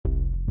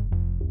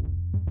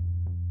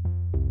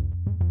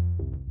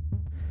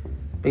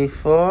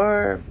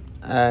Before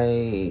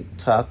I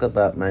talk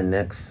about my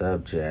next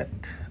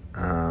subject,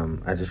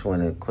 I just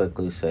want to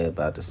quickly say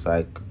about the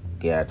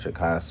psychiatric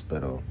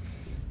hospital.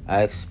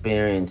 I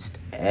experienced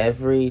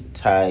every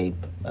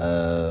type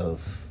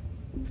of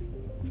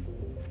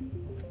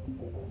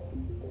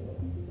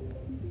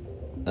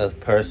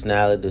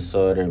personality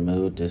disorder,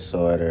 mood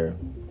disorder,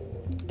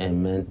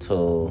 and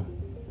mental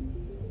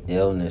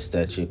illness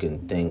that you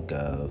can think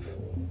of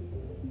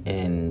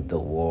in the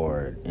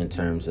ward in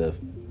terms of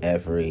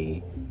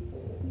every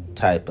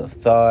type of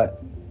thought,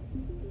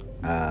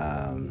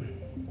 um,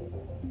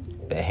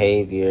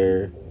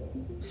 behavior,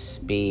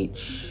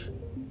 speech,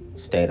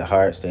 state of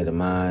heart, state of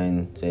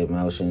mind, state of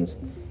emotions.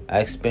 I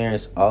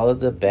experienced all of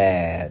the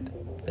bad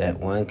that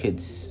one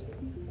could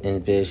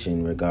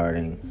envision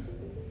regarding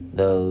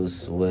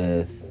those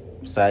with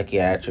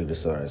psychiatric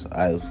disorders.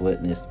 I've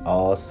witnessed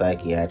all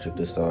psychiatric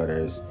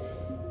disorders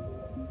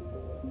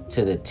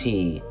to the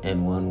T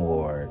in one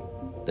ward.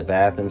 The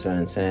bathrooms are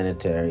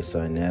unsanitary, so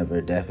I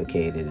never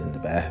defecated in the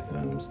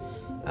bathrooms.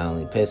 I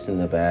only pissed in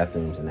the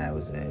bathrooms, and that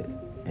was it.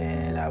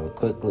 And I would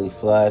quickly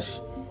flush,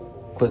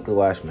 quickly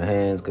wash my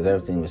hands because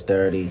everything was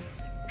dirty,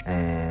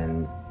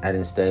 and I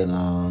didn't stay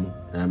long.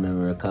 And I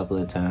remember a couple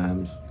of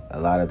times,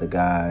 a lot of the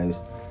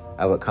guys,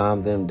 I would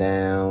calm them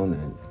down,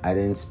 and I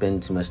didn't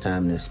spend too much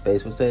time in their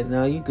space. Would say,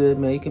 "No, you good,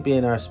 man. You can be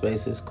in our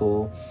space. It's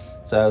cool."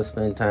 So I would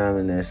spend time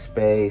in their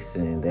space,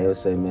 and they would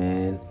say,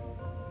 "Man,"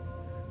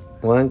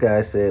 one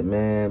guy said,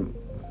 "Man,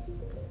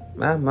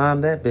 my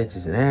mom, that bitch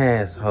is an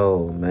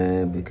asshole,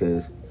 man,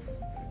 because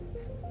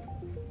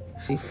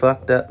she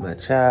fucked up my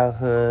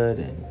childhood,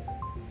 and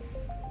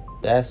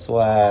that's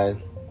why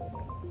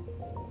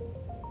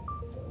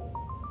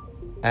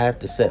I have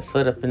to set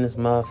foot up in this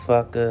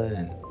motherfucker."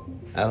 And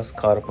I was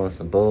caught up on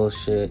some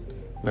bullshit.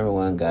 Remember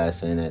one guy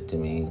saying that to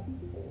me.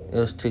 It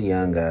was two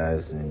young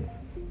guys, and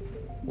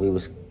we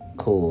was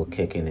cool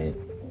kicking it.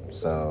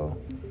 So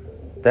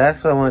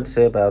that's what I wanted to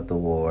say about the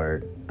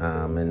ward.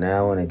 And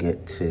now I want to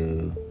get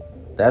to,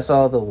 that's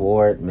all the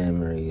ward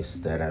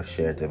memories that I've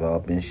shared. They've all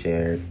been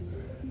shared.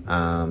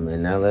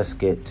 And now let's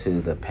get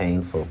to the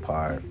painful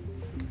part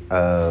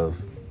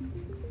of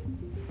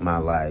my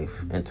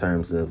life in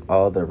terms of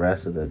all the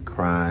rest of the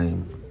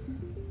crime,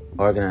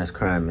 organized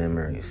crime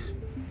memories.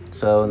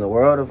 So in the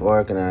world of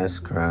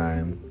organized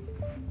crime,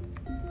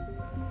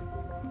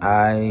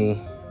 I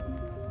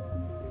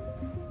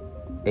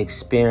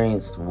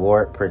experienced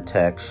ward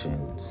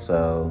protection.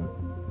 So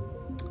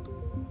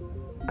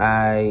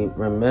I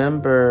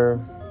remember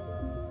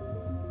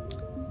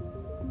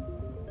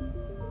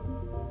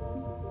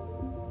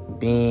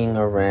being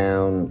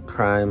around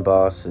crime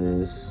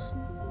bosses,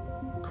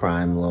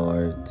 crime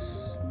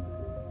lords,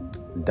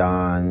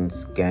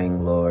 dons,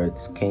 gang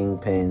lords,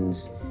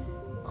 kingpins,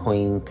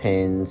 queen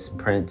pins,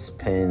 prince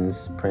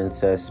pins,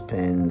 princess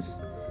pins,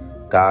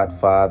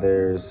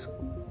 godfathers,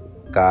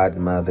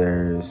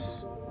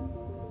 godmothers,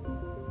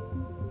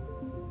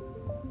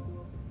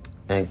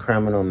 and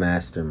criminal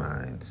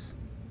masterminds.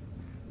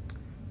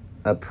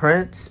 A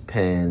prince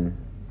pin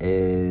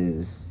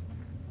is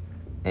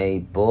a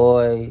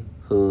boy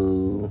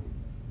who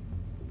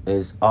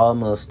is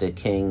almost a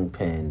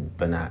kingpin,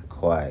 but not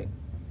quite.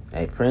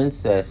 A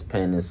princess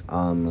pin is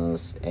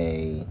almost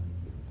a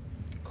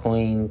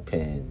queen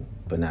pin,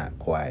 but not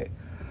quite.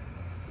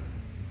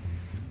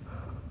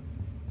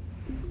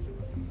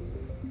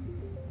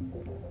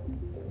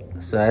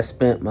 So I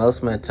spent most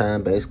of my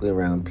time basically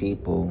around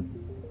people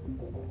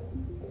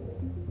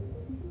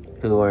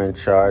who were in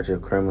charge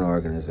of criminal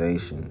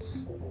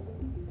organizations.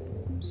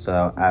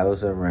 So I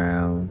was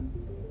around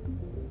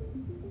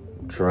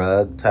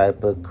drug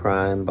type of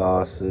crime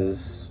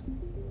bosses,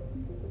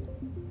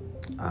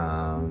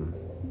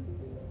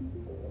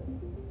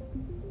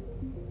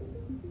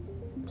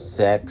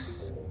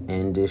 sex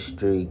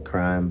industry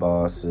crime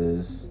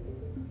bosses,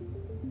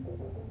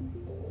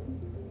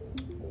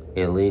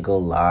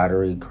 illegal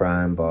lottery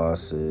crime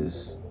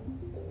bosses,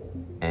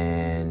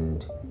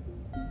 and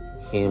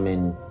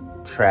human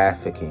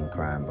trafficking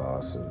crime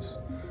bosses.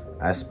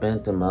 I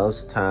spent the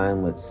most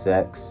time with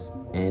sex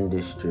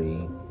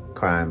industry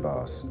crime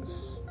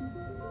bosses.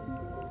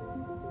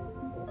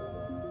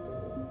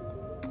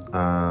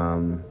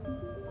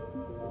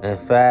 In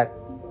fact,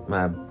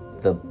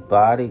 the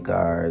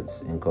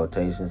bodyguards, in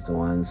quotations, the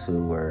ones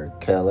who were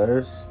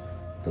killers,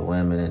 the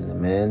women and the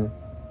men,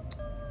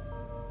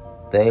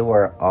 they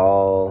were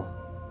all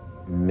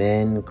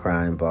men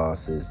crime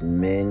bosses,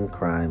 men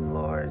crime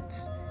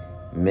lords,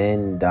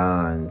 men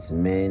dons,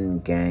 men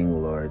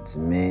gang lords,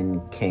 men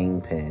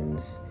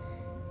kingpins,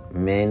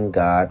 men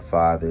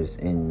godfathers,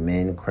 and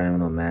men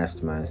criminal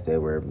masterminds. They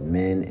were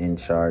men in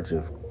charge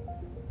of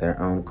their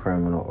own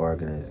criminal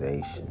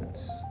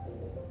organizations.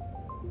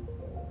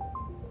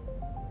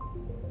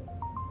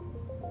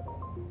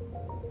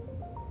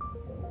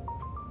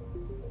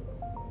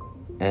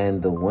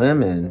 And the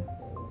women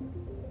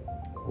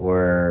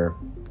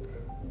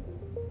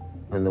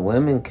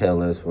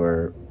killers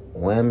were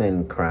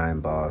women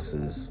crime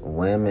bosses,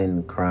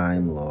 women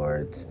crime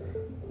lords,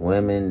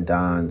 women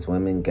dons,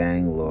 women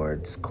gang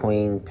lords,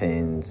 queen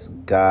pins,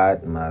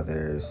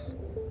 godmothers,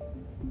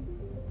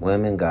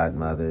 women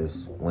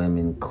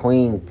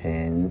queen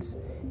pins,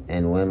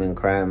 and women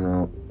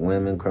criminal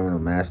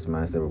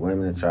masterminds. There were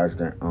women in charge of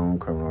their own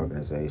criminal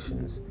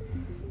organizations.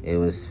 It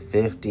was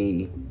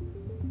 50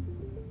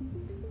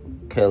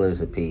 killers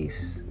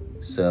apiece,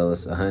 so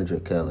it's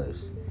 100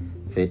 killers.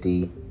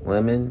 50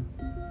 women,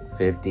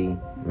 50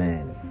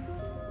 men,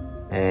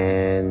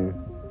 and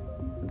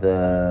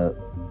the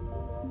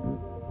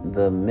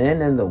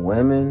men and the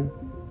women,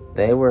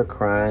 they were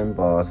crime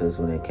bosses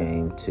when it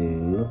came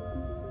to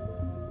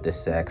the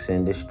sex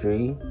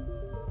industry,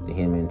 the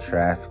human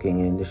trafficking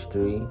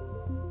industry,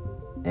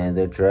 and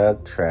the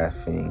drug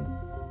trafficking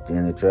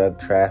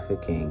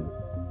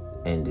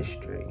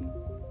industry,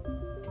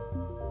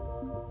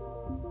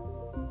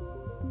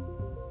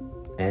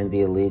 and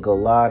the illegal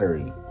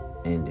lottery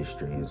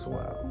industry as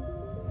well.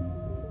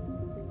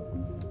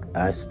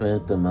 I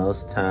spent the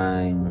most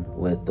time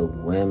with the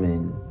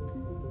women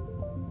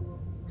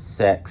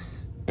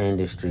sex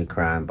industry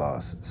crime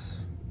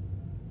bosses.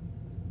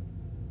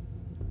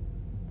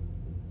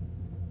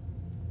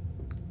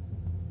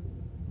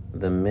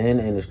 The men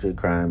industry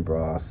crime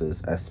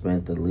bosses, I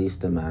spent the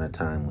least amount of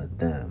time with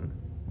them.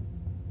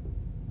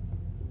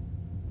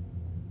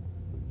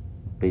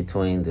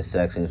 Between the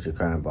sex industry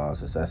crime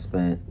bosses, I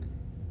spent,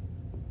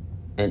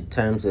 in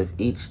terms of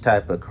each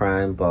type of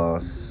crime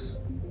boss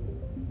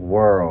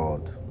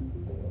world,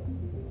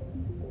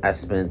 I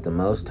spent the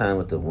most time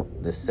with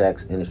the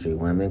sex industry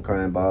women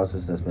crime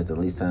bosses, and spent the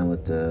least time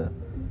with the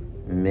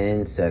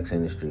men sex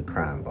industry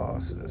crime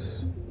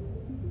bosses.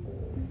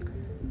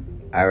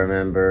 I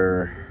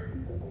remember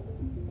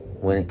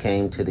when it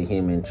came to the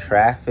human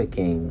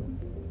trafficking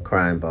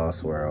crime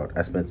boss world,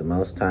 I spent the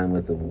most time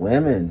with the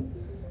women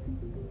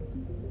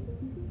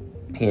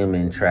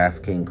human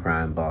trafficking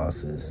crime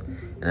bosses,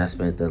 and I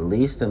spent the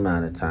least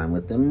amount of time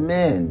with the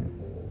men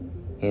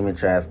human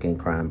trafficking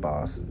crime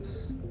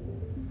bosses.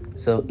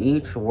 So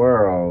each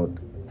world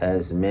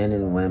has men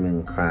and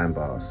women crime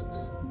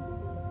bosses.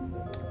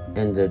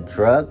 In the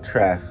drug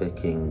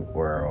trafficking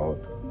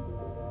world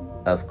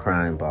of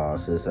crime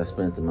bosses, I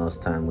spent the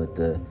most time with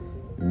the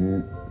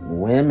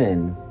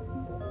women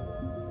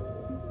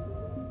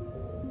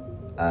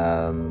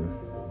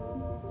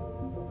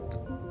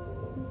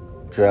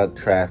drug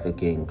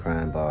trafficking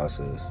crime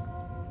bosses,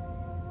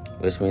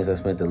 which means I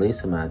spent the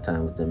least amount of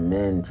time with the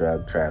men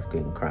drug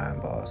trafficking crime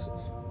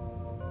bosses.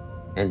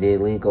 In the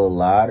illegal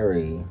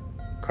lottery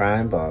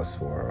crime boss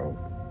world,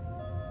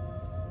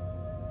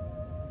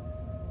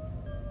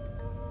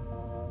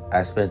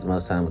 I spent the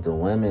most time with the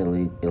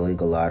women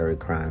illegal lottery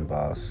crime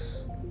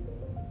boss.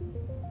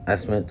 I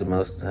spent the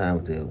most time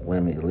with the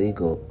women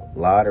illegal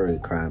lottery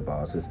crime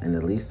bosses, and the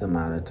least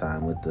amount of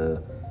time with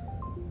the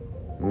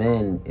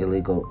men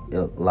illegal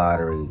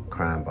lottery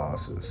crime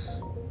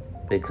bosses.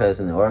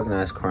 Because in the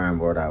organized crime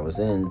world I was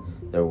in,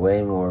 there were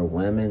way more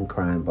women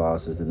crime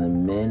bosses than the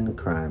men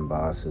crime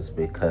bosses,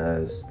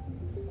 because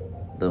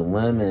the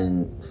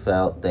women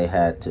felt they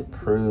had to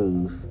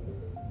prove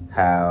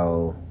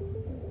how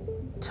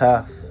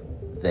tough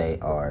they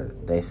are.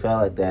 They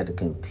felt like they had to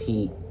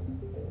compete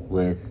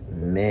with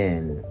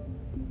men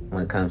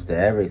when it comes to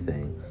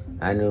everything.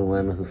 I knew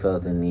women who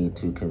felt the need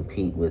to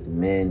compete with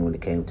men when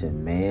it came to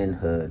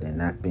manhood and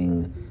not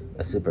being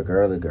a super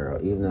girly girl,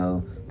 even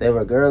though there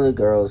were girly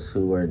girls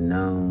who were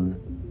known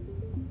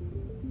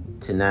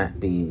to not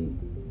be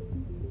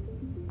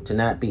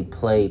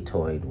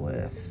play-toyed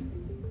with,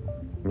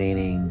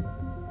 meaning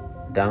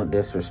don't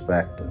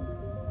disrespect them.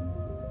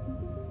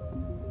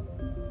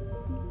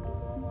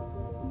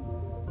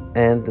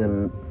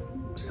 And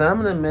some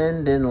of the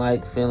men didn't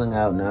like feeling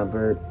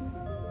outnumbered,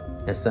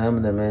 and some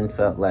of the men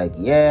felt like,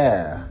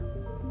 yeah,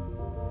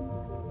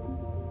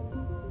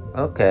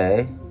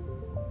 okay.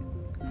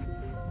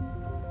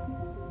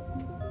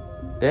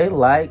 They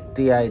liked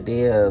the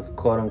idea of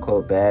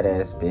quote-unquote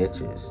badass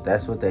bitches.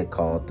 That's what they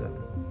called them.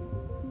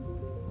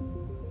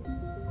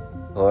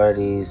 Or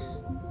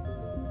these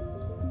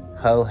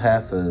hoe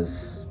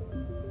heifers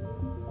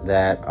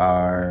that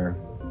are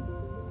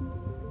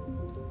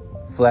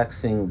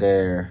flexing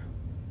their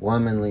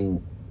womanly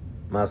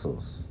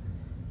muscles.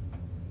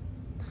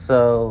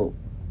 So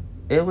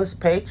it was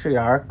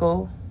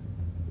patriarchal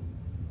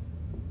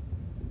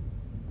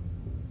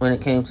when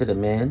it came to the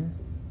men.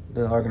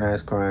 The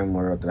organized crime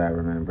world that I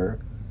remember,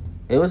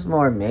 it was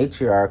more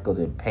matriarchal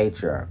than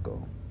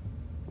patriarchal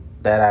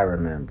that I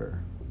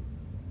remember,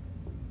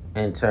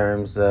 in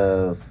terms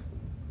of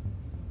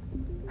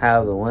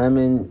how the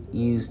women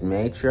used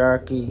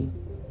matriarchy.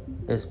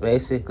 It's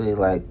basically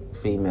like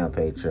female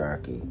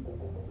patriarchy.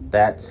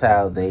 That's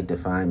how they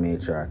define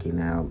matriarchy.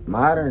 Now,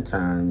 modern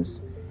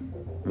times,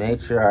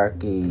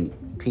 matriarchy,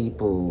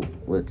 people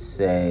would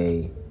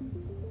say,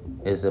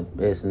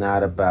 is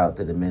not about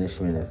the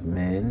diminishment of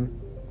men.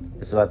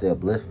 It's about the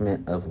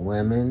upliftment of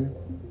women,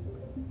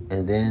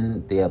 and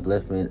then the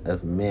upliftment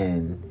of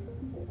men.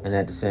 And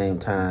at the same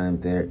time,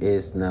 there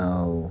is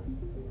no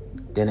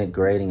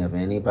denigrating of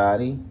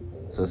anybody.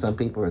 So some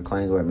people would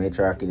claim the word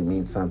matriarchy to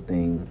mean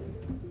something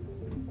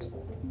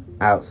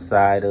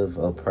outside of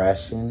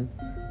oppression,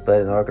 but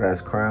in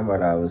organized crime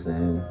what I was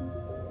in,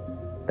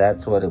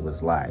 that's what it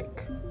was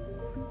like.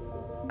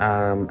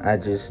 I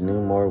just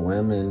knew more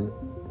women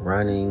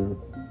running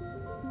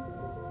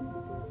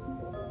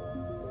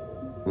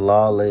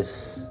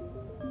lawless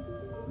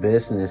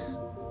businesses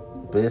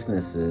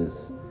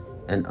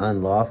and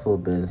unlawful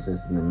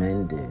business than the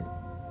men did.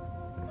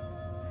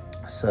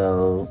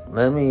 So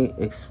let me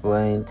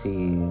explain to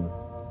you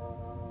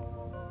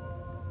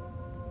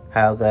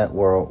how that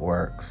world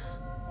works.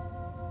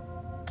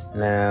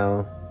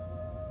 Now,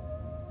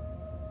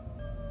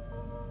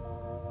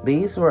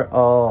 these were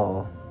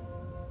all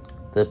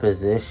the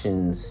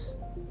positions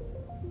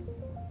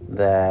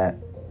that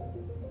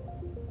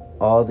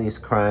all these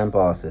crime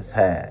bosses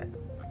had.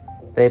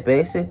 They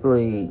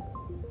basically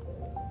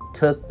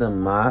took the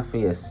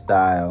mafia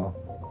style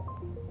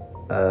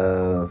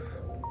of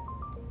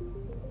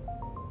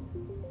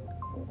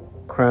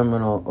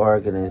criminal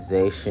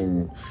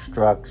organization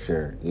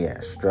structure. Yeah,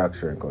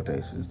 structure in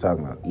quotations. It's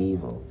talking about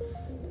evil.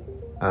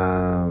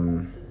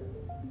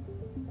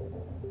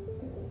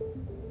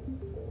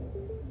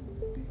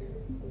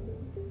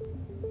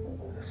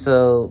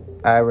 So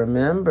I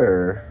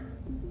remember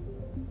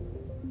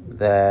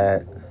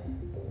that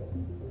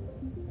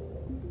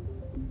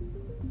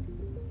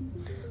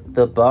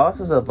the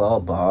bosses of all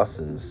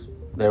bosses,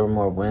 there were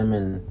more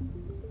women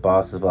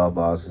bosses of all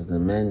bosses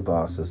than men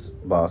boss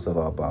of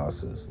all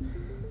bosses,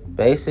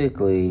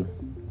 basically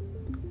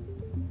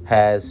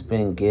has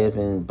been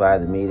given by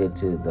the media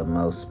to the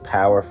most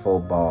powerful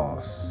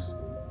boss.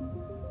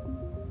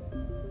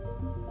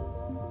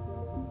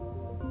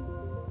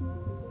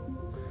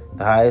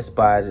 The highest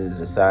body to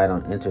decide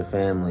on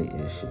interfamily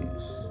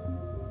issues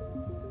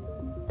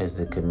is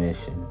the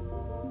commission,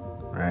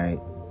 right?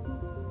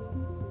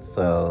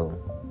 So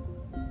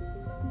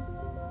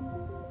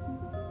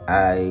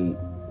I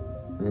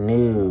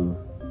knew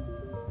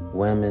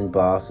women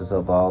bosses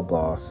of all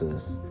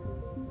bosses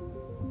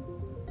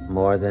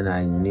more than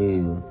I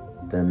knew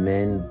the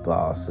men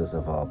bosses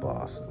of all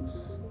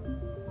bosses.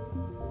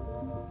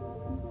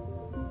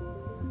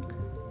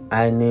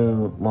 I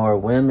knew more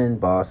women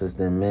bosses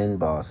than men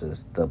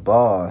bosses. The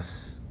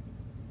boss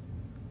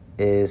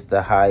is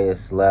the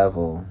highest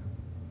level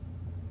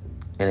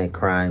in a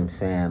crime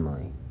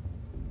family.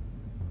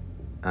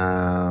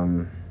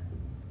 I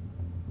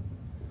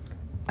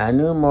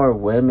knew more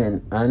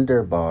women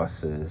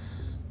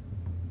underbosses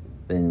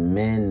than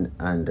men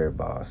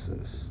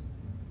underbosses.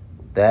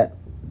 That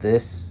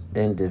this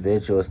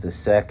individual is the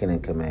second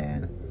in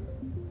command.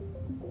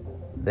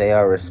 They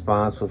are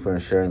responsible for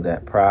ensuring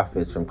that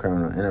profits from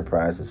criminal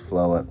enterprises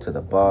flow up to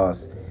the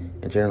boss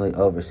and generally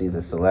oversees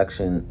the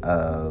selection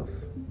of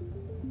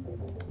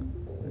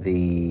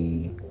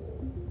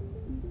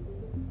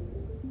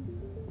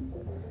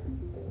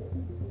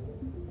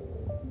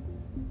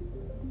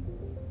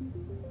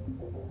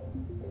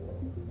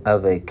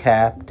a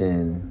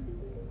captain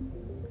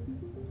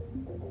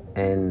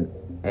and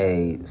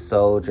a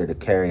soldier to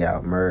carry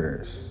out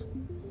murders.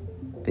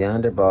 The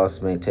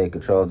underboss may take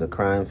control of the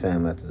crime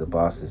family after the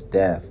boss's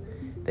death.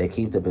 They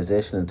keep the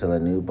position until a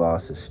new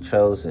boss is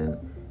chosen,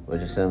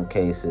 which in some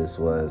cases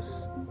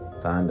was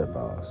the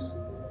underboss.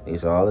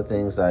 These are all the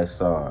things I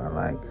saw.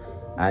 Like,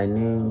 I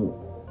knew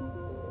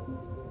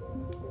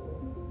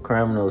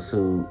criminals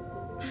who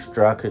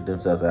structured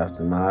themselves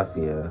after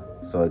mafia.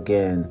 So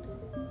again,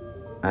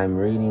 I'm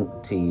reading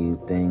to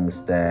you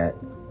things that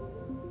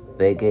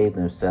they gave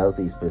themselves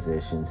these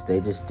positions. They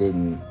just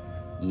didn't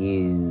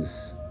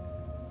use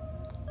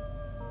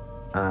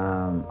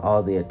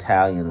all the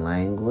Italian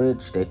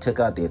language. They took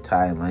out the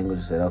Italian language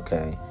and said,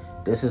 okay,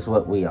 this is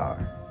what we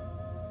are.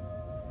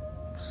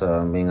 So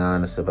I'm being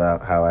honest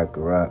about how I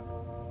grew up.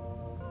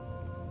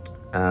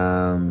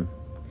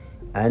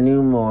 I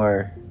knew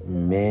more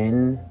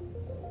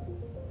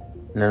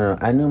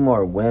I knew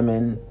more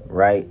women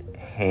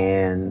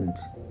right-hand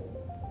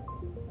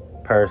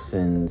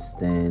persons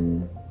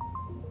than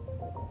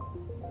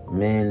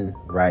men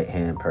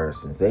right-hand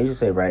persons. They usually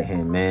say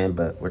right-hand man,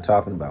 but we're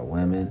talking about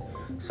women.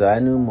 So I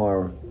knew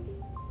more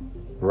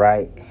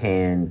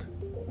right-hand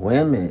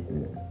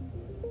women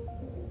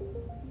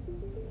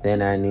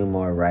than I knew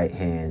more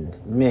right-hand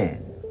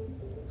men.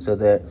 So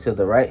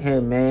the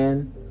right-hand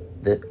man,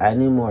 I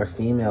knew more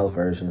female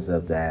versions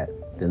of that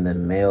than the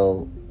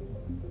male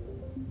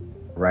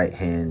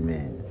right-hand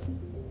men.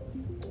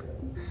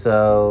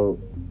 So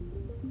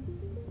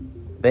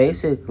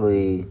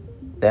basically,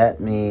 that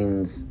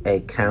means a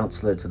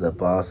counselor to the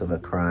boss of a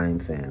crime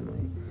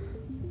family.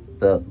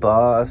 The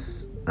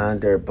boss,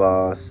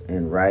 underboss,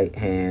 and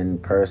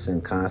right-hand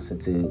person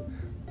constitute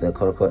the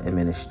quote-unquote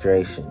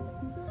administration.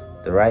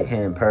 The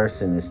right-hand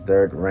person is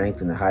third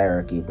ranked in the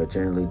hierarchy, but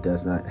generally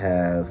does not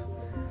have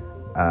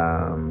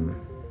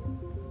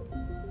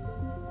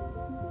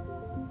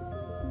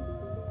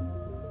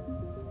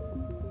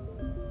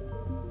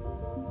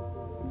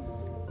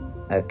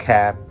a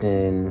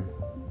captain,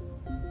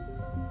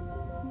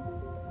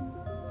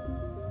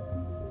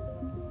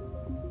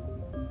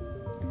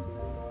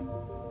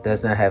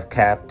 does not have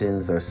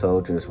captains or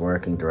soldiers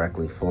working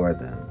directly for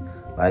them.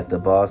 Like the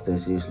boss,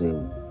 there's usually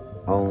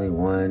only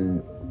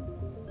one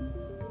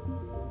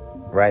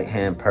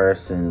right-hand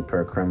person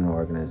per criminal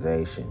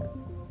organization.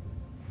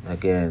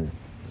 Again,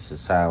 this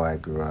is how I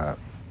grew up.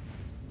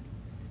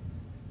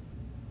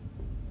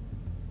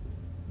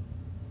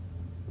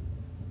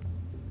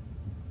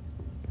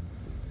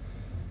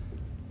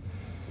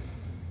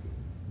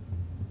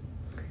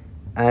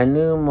 I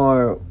knew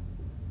more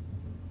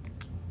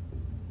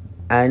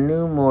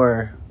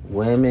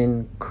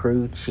women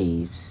crew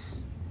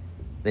chiefs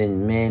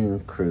than men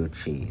crew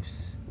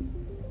chiefs.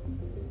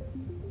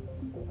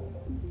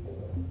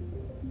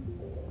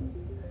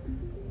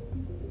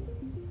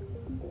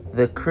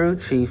 The crew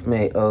chief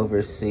may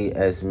oversee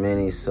as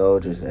many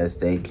soldiers as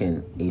they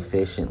can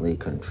efficiently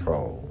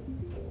control.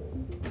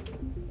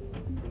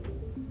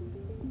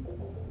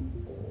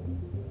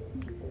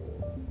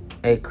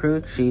 A crew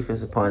chief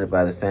is appointed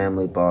by the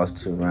family boss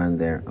to run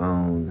their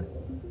own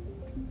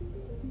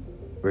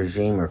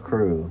regime or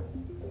crew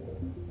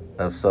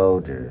of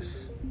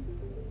soldiers.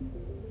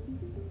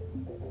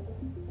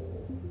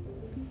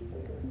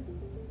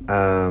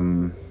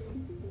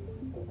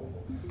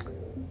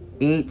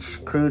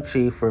 Each crew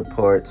chief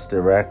reports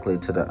directly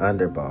to the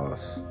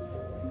underboss,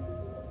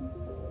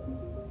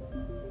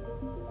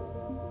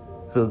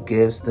 who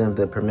gives them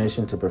the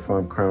permission to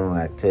perform criminal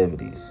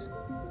activities.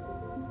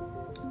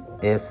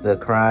 If the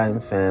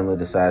crime family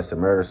decides to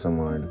murder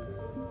someone,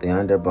 the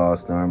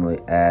underboss normally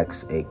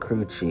asks a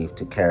crew chief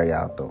to carry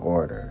out the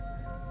order.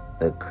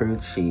 The crew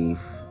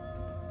chief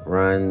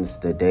runs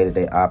the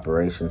day-to-day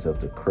operations of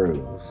the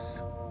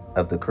crews.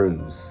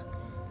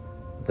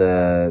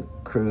 The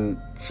crew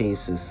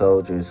chiefs and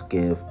soldiers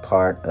give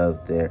part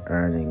of their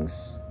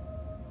earnings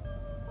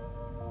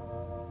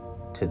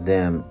to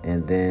them,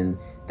 and then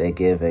they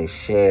give a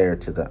share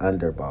to the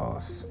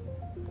underboss.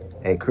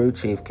 A crew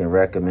chief can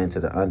recommend to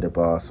the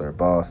underboss or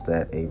boss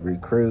that a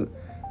recruit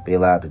be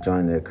allowed to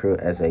join their crew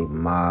as a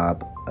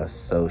mob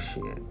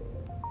associate.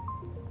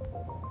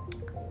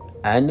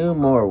 I knew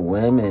more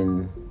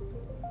women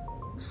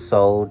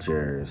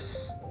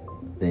soldiers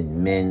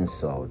than men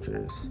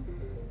soldiers,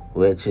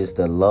 which is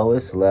the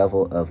lowest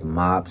level of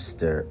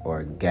mobster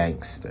or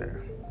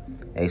gangster.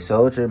 A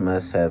soldier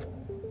must have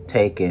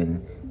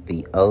taken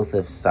the oath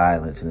of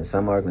silence, and in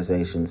some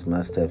organizations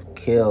must have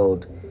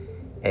killed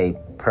a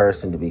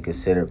person to be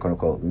considered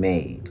quote-unquote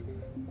made.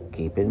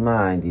 Keep in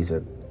mind,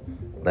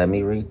 let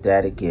me read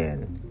that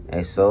again.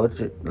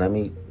 Let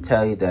me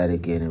tell you that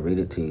again and read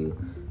it to you,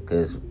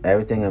 because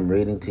everything I'm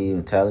reading to you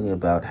and telling you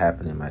about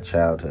happened in my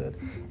childhood.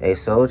 A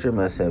soldier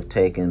must have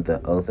taken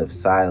the oath of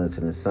silence,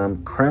 and in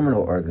some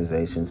criminal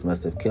organizations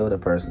must have killed a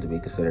person to be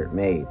considered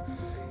made.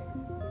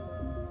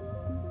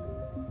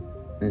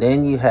 And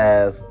then you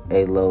have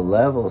a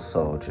low-level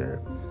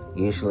soldier,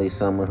 usually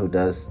someone who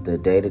does the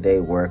day-to-day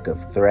work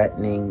of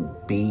threatening,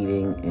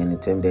 beating, and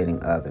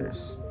intimidating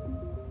others.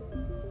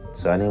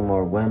 So I knew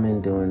more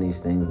women doing these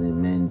things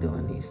than men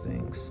doing these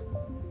things.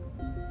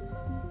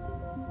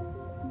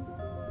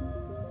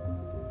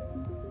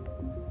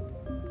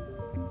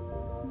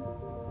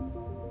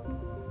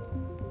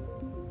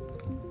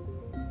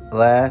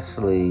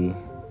 Lastly,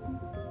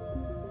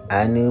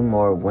 I knew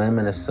more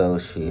women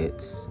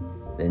associates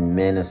than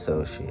men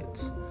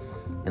associates.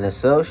 An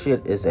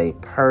associate is a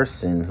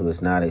person who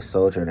is not a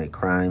soldier in a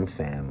crime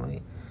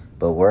family,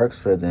 but works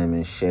for them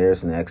and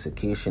shares in the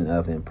execution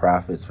of and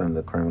profits from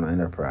the criminal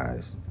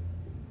enterprise.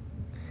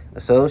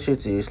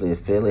 Associates are usually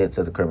affiliates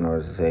of the criminal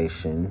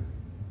organization,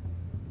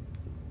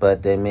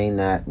 but they may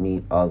not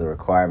meet all the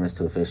requirements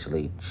to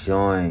officially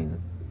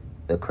join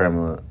the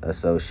criminal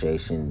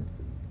association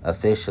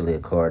officially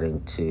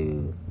according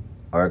to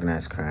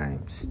organized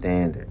crime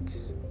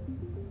standards,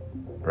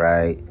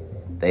 right?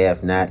 They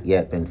have not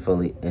yet been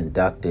fully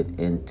inducted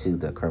into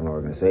the criminal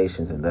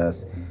organizations, and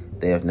thus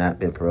they have not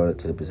been promoted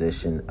to the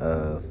position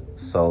of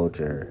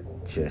soldier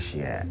just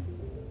yet.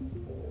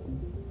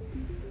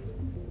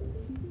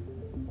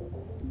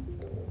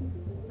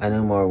 I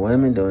knew more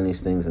women doing these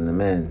things than the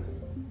men.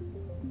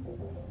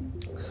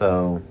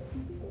 So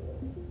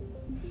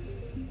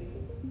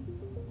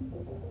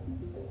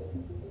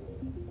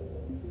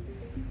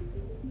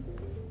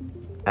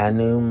I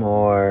knew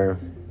more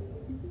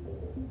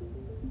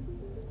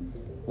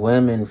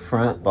women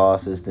front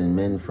bosses than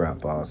men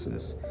front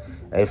bosses.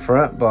 A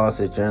front boss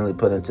is generally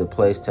put into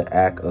place to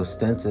act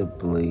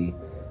ostensibly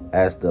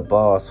as the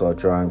boss while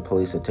drawing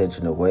police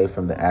attention away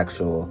from the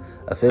actual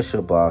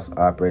official boss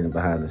operating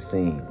behind the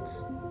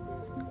scenes.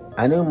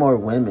 I knew more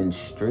women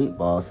street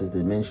bosses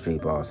than men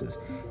street bosses.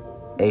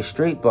 A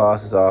street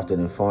boss is often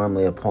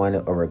informally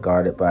appointed or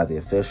regarded by the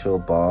official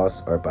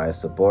boss or by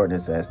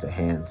subordinates as the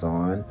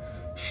hands-on,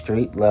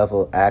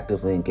 street-level,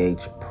 actively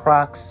engaged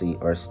proxy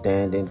or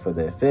stand-in for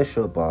the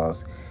official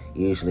boss,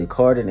 usually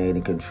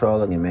coordinating,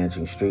 controlling, and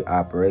managing street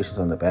operations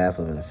on the behalf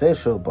of an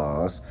official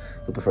boss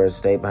who prefers to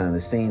stay behind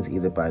the scenes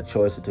either by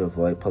choice or to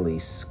avoid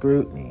police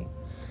scrutiny.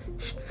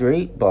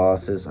 Street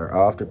bosses are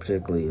often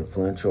particularly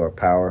influential or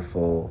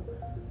powerful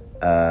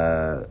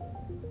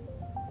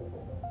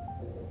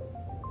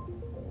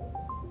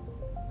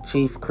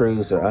chief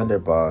crews are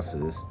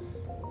underbosses,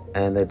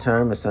 and the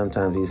term is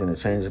sometimes used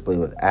interchangeably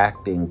with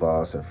acting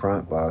boss or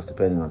front boss,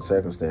 depending on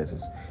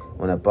circumstances.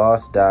 When a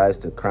boss dies,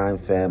 the crime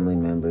family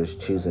members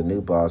choose a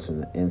new boss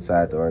from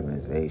inside the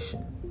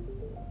organization.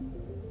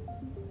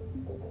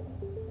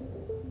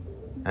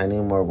 I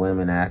knew more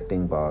women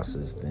acting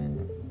bosses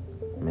than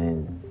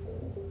men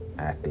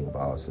acting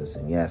bosses.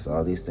 And yes,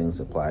 all these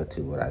things apply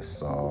to what I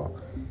saw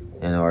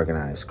in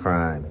organized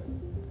crime.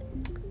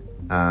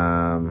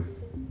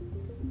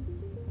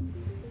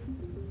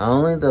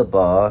 Only the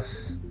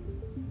boss,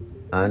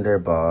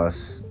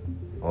 underboss,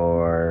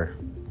 or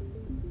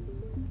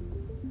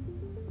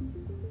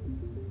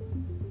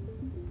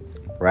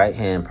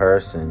right-hand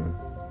person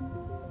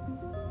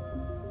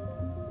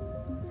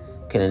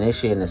can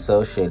initiate an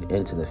associate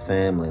into the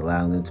family,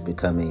 allowing them to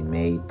become a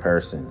made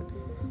person.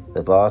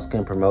 The boss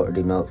can promote or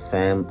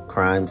demote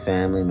crime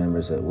family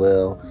members at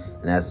will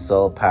and has the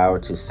sole power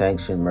to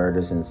sanction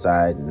murders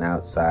inside and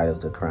outside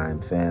of the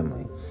crime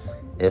family.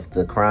 If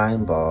the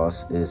crime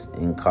boss is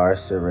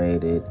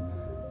incarcerated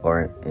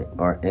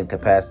or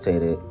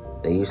incapacitated,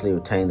 they usually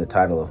retain the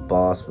title of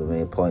boss, but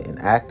may appoint an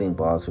acting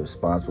boss who is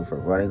responsible for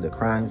running the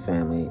crime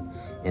family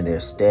in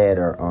their stead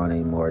or on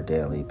a more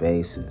daily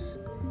basis.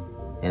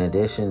 In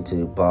addition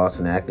to boss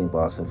and acting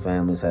boss, some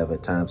families have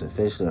at times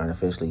officially or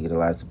unofficially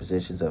utilized the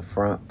positions of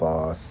front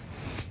boss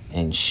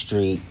and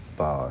street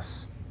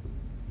boss.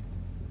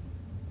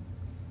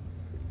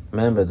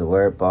 Remember, the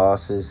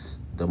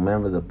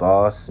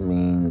boss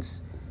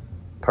means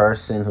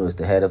person who is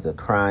the head of the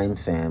crime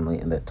family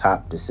and the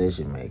top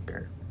decision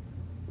maker.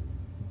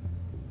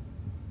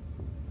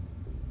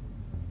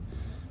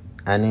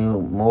 I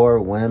knew more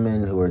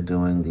women who were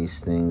doing these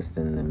things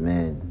than the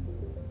men,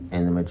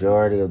 and the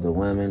majority of the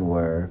women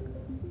were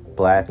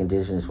Black,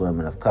 Indigenous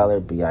women of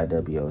color,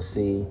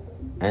 BIWOC,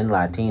 and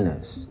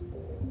Latinas.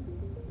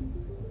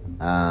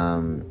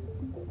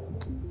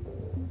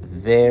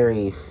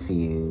 Very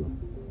few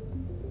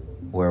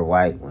were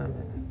white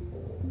women.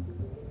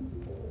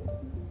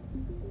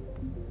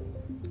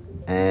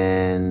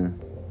 And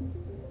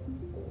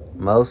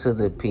most of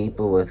the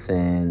people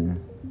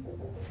within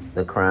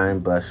the crime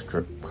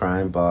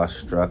boss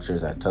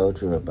structures I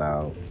told you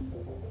about,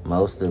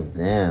 most of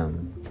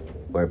them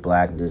were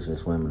Black,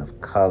 Indigenous women of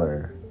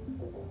color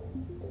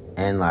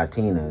and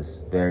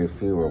Latinas. Very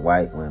few were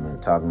white women,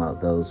 talking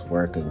about those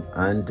working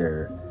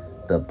under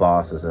the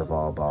bosses of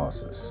all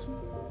bosses.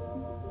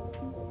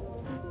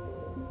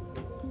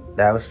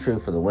 That was true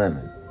for the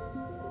women.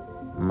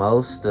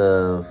 Most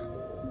of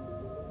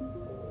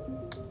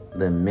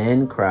the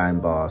men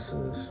crime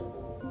bosses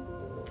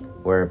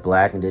were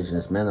Black,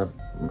 Indigenous men of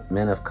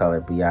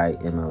color,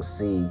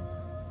 BIMOC,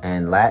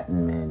 and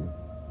Latin men.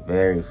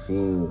 Very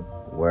few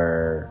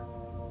were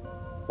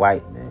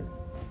white men,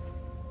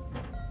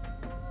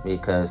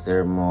 because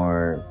they're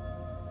more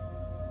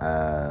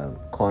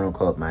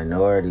quote-unquote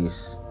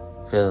minorities,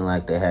 feeling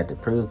like they had to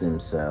prove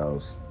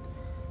themselves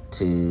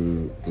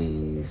to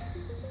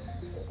these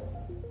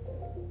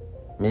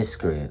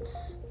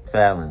miscreants,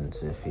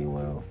 felons, if you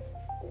will.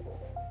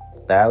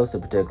 That was the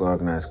particular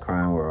organized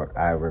crime world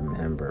I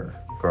remember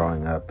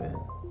growing up in.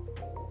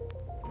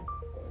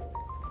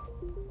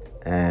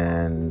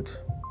 And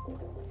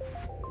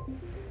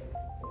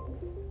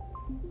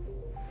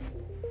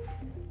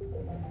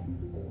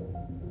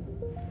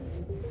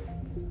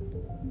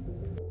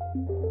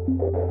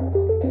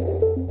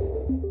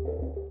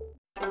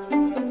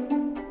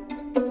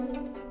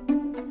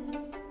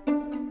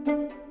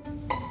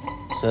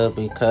so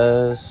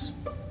because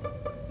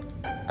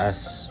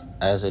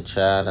as a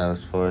child, I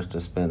was forced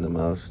to spend the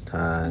most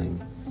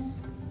time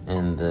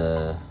in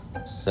the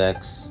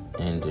sex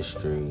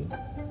industry.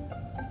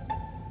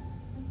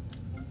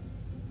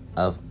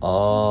 Of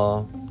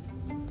all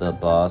the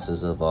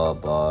bosses of all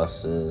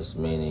bosses,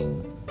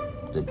 meaning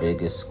the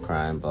biggest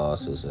crime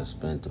bosses I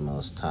spent the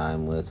most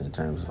time with in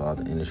terms of all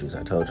the industries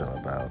I told y'all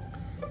about,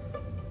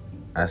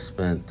 I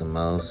spent the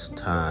most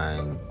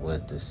time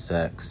with the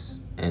sex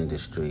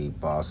industry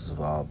bosses of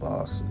all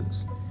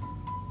bosses.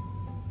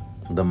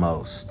 The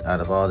most. Out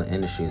of all the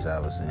industries I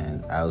was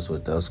in, I was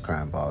with those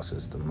crime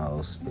bosses the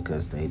most,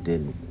 because they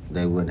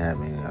wouldn't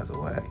have any other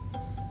way.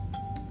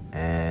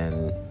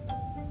 And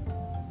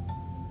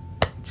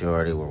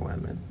majority were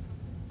women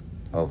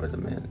over the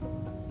men.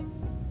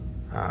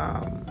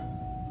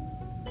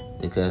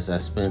 Because I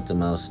spent the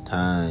most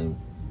time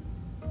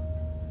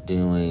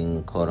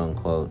doing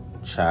quote-unquote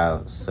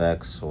child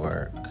sex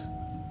work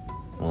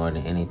more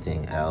than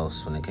anything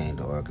else when it came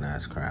to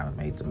organized crime.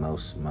 I made the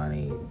most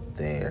money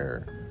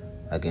there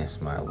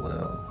against my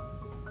will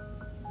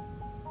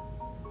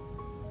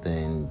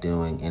than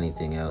doing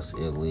anything else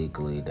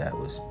illegally that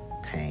was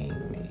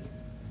paying me.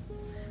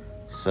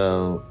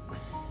 So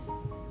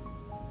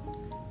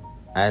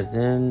I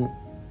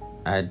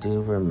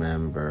do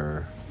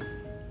remember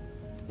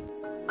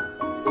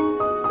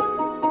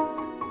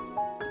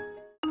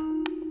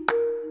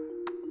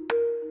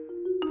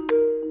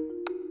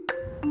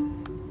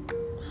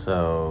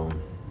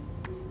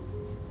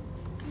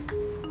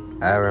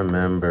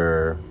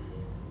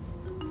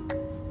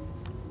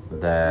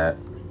that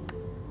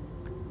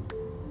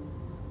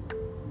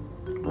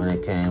when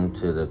it came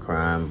to the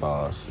crime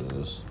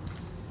bosses,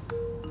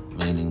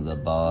 meaning the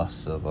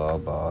boss of all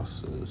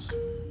bosses,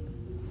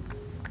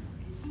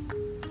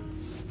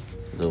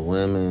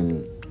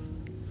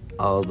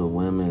 all the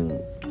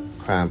women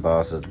crime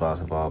bosses, boss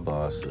of all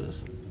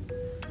bosses,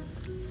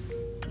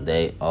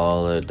 they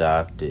all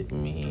adopted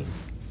me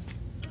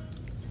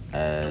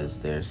as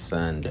their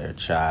son, their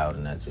child,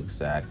 and that's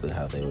exactly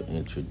how they would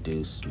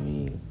introduce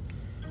me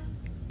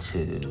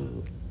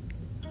to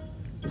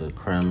the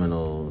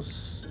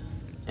criminals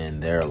in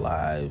their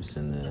lives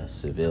and the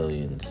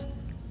civilians,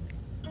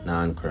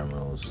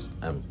 non-criminals,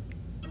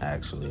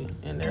 actually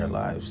in their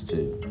lives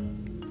too.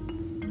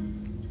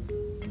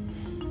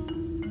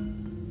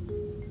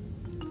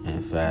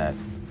 In fact,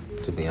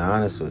 to be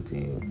honest with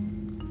you,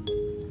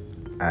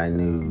 I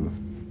knew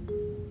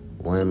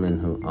women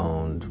who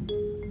owned,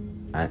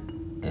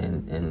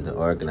 in the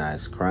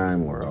organized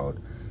crime world,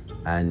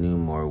 I knew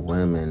more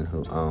women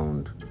who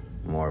owned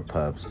more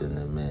pubs than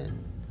the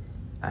men.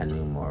 I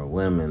knew more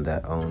women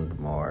that owned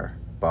more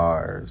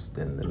bars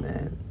than the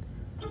men.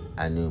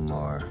 I knew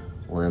more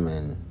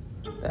women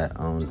that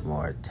owned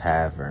more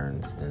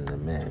taverns than the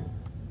men.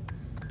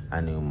 I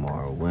knew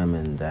more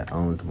women that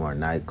owned more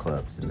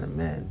nightclubs than the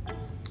men.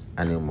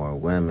 I knew more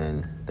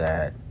women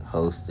that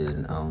hosted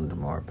and owned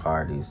more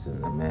parties than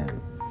the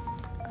men.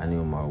 I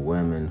knew more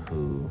women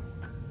who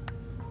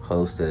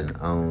hosted and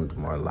owned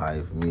more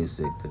live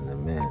music than the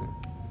men.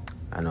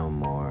 I know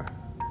more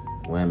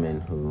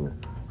women who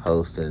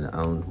hosted and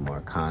owned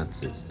more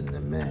concerts than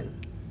the men.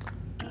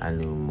 I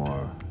knew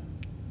more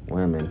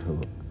women who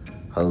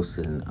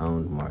hosted and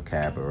owned more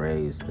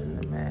cabarets than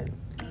the men.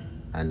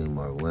 I knew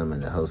more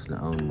women that hosted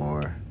and owned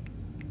more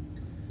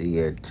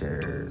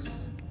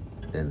theaters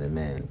than the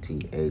men.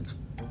 Theatres.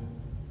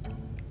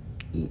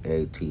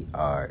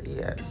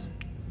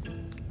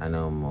 I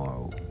know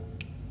more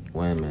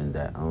women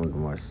that owned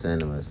more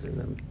cinemas than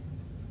them.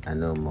 I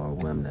know more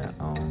women that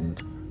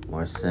owned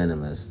more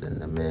cinemas than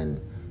the men.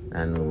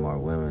 I knew more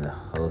women that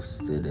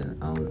hosted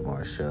and owned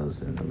more shows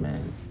than the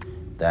men.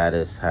 That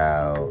is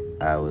how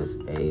I was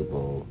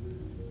able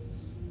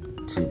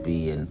to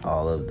be in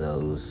all of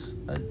those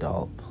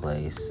adult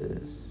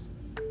places.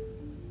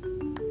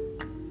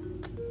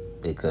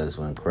 Because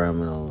when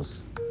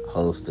criminals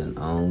host and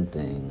own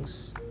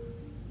things,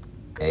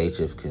 age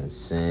of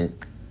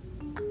consent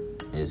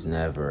is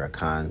never a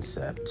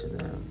concept to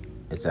them.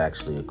 It's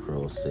actually a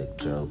cruel, sick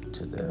joke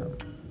to them.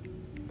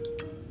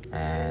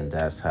 And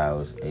that's how I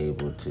was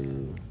able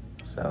to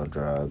sell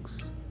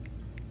drugs,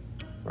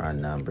 run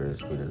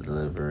numbers, be the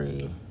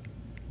delivery,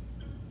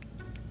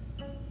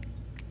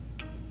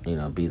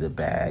 be the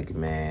bag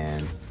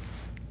man,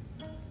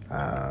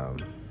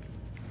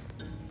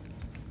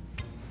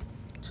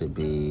 to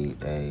be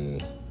a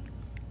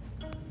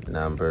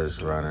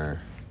numbers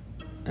runner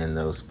in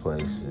those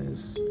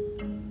places,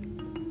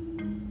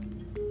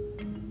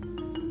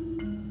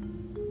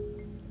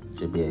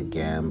 to be a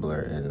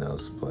gambler in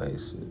those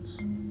places.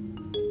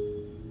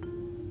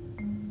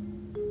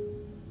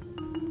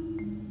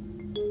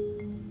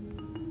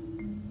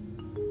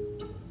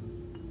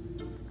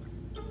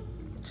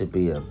 To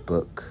be a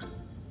book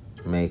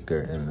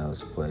maker in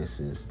those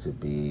places, to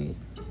be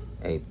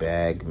a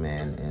bag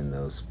man in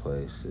those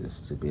places,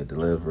 to be a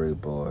delivery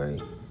boy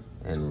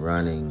and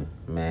running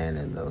man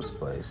in those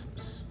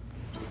places,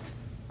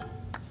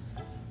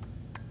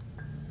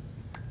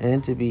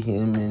 and to be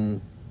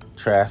human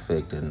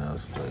trafficked in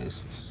those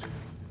places.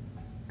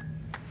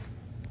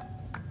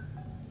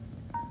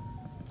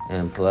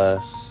 And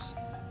plus,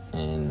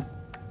 and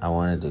I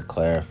wanted to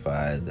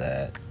clarify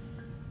that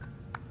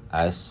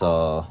I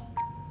saw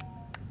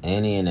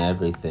any and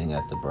everything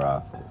at the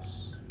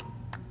brothels.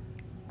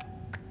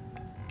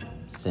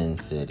 Sin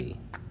City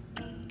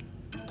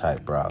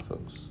type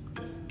brothels.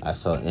 I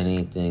saw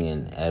anything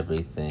and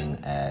everything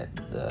at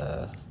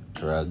the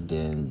drug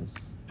dens,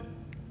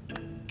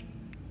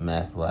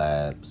 meth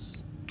labs,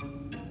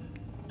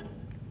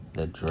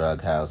 the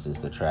drug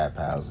houses, the trap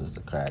houses,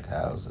 the crack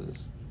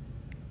houses,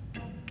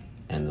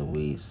 and the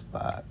weed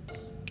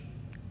spots.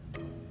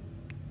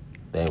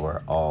 They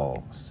were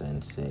all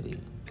Sin City.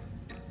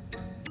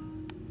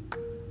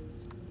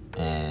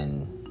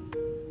 And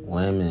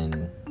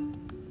women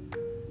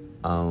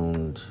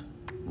owned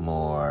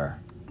more.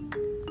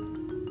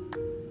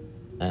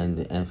 And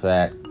in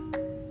fact,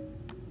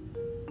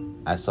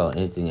 I saw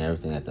anything and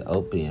everything at the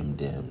opium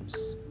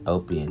dens.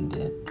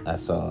 I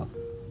saw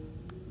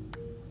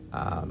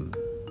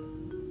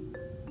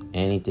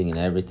anything and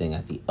everything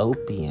at the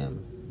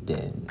opium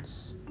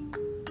dens.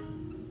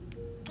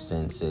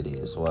 Sin City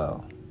as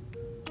well.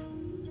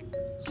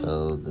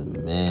 So the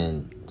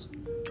men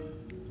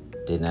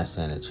did not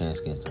stand a chance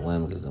against the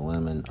women because the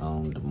women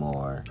owned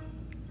more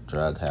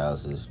drug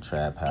houses,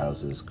 trap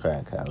houses,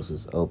 crack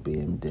houses,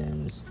 opium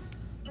dens,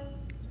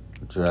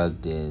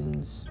 drug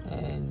dens,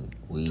 and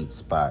weed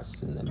spots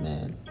than the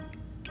men.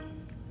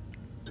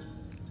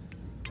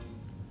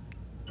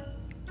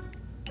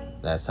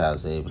 That's how I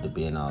was able to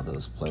be in all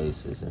those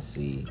places and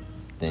see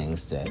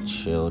things that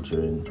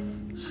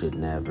children should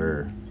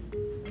never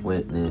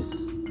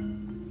witness,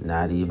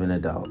 not even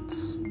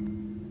adults.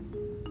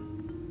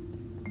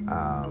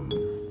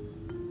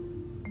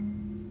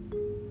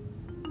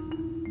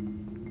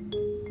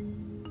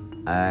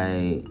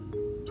 I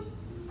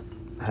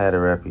had a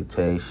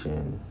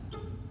reputation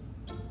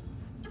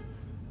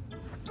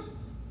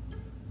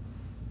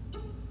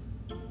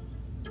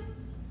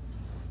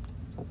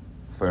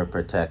for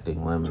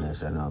protecting women,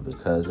 as I know,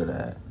 because of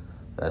that.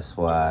 That's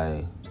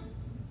why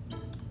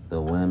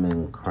the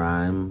women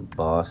crime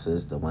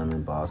bosses, the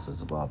women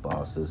bosses of all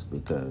bosses,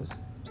 because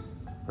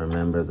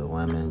remember, the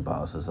women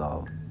bosses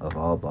of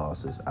all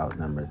bosses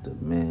outnumbered the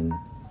men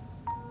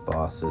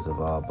bosses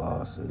of all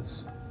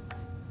bosses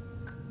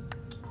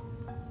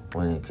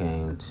when it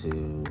came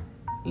to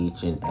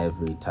each and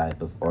every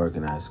type of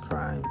organized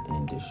crime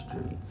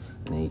industry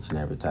and each and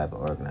every type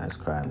of organized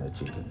crime that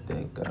you can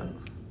think of.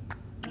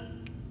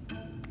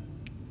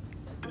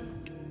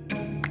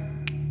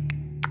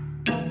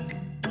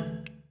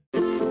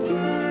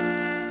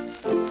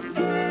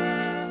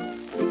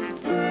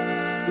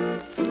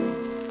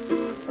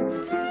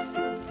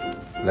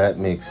 Let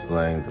me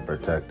explain the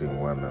protecting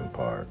women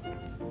part.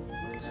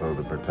 So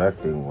the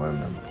protecting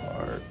women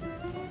part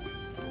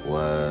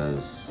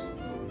was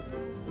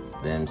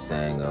them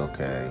saying,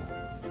 okay,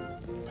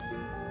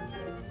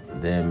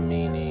 them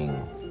meaning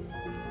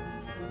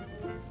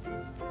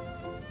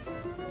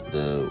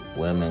the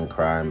women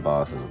crime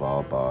bosses of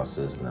all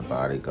bosses and the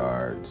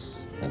bodyguards,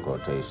 in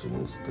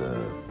quotations, the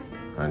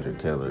 100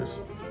 killers.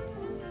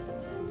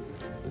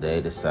 They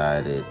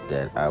decided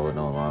that I would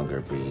no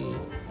longer be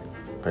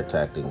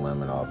protecting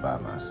women all by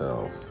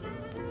myself.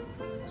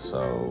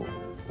 So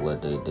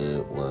what they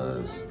did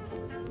was,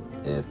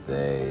 if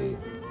they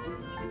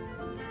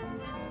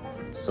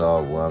saw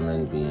a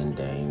woman be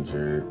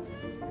endangered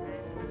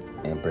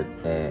and the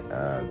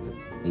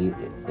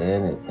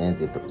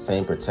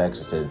same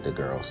protection to the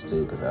girls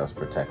too, because I was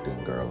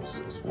protecting girls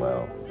as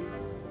well.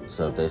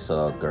 So if they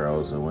saw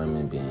girls and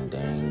women being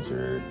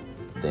endangered,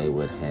 they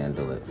would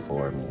handle it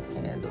for me.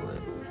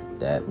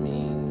 That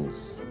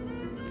means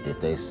if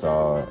they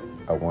saw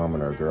a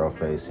woman or girl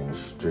facing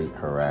street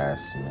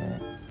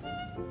harassment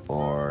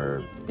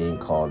or being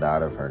called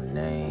out of her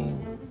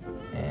name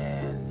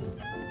and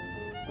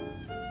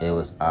it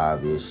was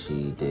obvious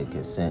she did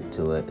consent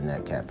to it and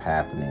that kept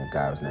happening, the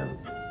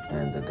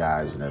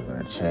guys were never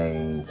going to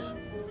change,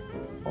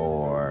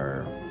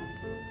 or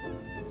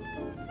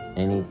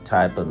any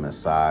type of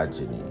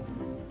misogyny,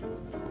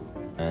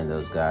 and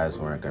those guys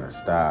weren't going to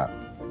stop,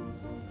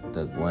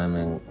 the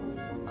women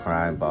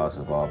crime boss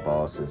of all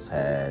bosses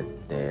had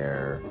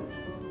their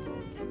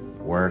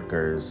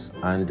workers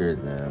under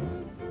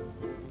them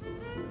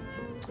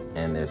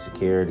and their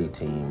security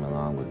team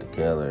along with the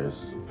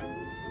killers.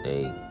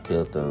 They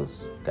killed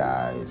those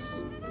guys,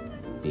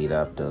 beat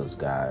up those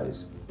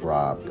guys,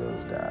 robbed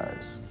those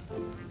guys.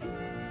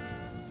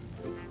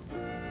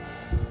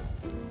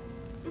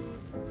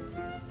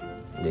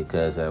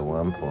 Because at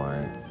one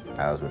point,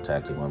 I was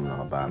protecting women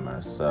all by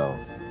myself.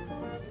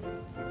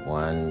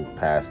 One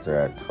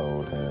pastor, I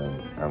told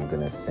him, I'm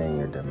going to send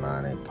your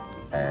demonic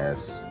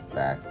ass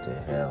back to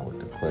hell with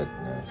the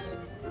quickness,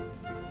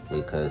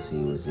 because he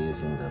was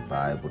using the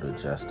Bible to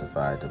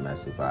justify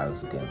domestic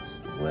violence against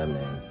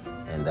women,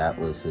 and that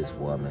was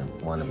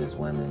one of his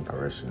women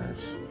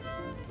parishioners.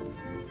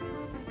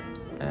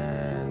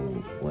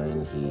 And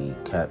when he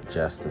kept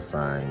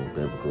justifying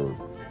biblical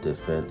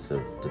defense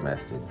of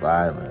domestic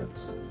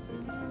violence,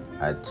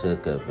 I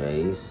took a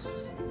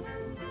vase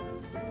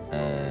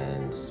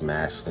and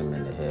smashed him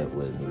in the head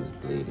when he was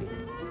bleeding.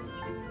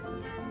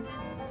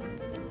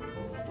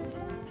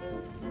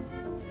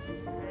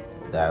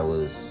 That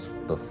was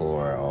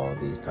before all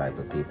these type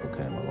of people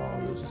came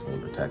along. It was just me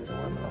protecting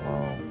women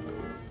alone.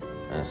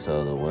 And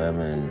so the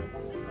women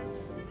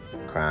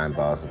crime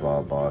boss of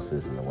all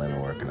bosses and the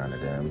women working under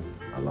them,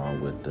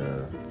 along with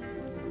the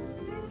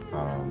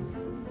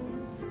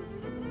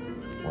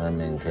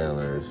women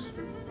killers,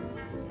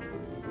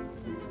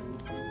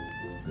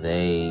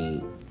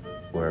 they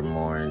were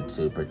more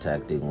into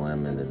protecting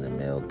women than the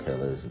male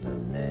killers and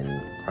the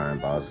men crime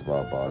boss of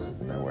all bosses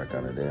and men work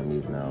under them,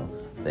 even though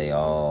they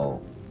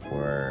all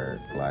were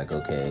like,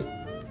 okay,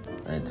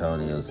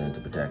 Antonio's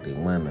into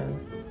protecting women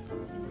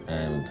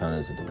and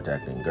Antonio's into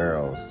protecting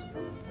girls.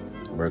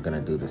 We're going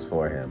to do this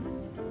for him.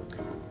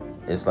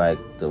 It's like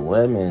the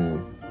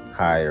women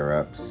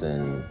higher-ups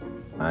and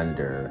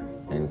under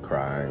in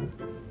crime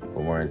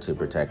were more into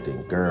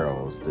protecting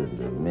girls than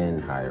the men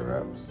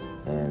higher-ups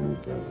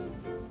and the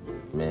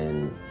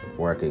men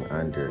working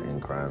under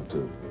in crime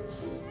too.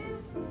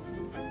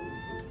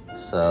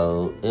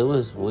 So it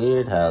was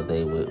weird how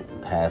they would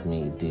have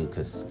me do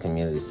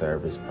community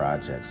service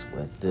projects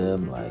with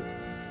them, like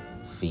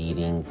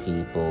feeding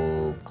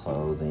people,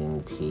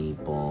 clothing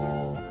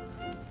people,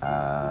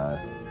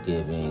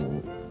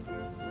 giving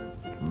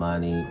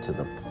money to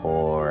the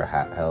poor,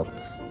 help,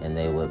 and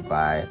they would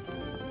buy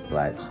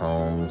like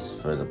homes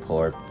for the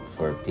poor,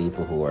 for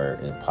people who are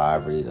in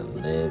poverty to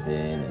live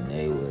in, and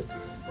they would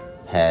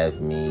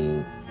have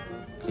me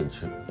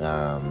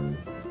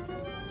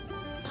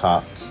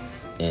talk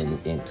and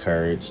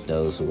encourage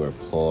those who were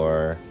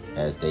poor,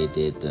 as they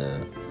did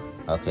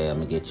okay, I'm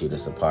gonna get you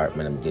this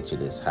apartment, I'm gonna get you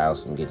this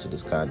house, I'm gonna get you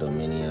this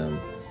condominium,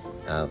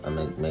 I'm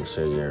gonna make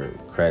sure your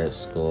credit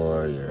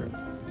score, your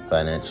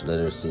financial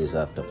literacy is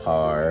up to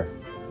par.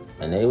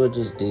 And they would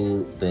just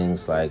do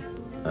things like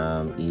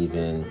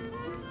even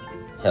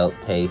help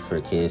pay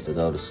for kids to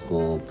go to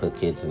school, put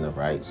kids in the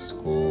right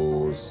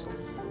schools,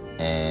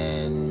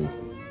 and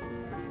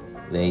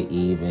they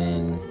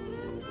even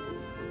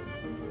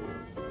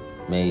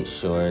made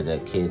sure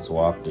that kids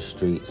walked the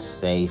street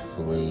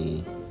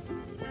safely,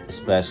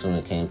 especially when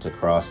it came to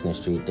crossing the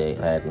street. They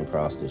had them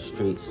cross the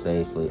street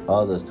safely,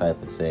 all those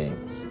type of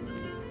things.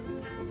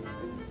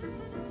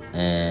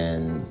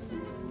 And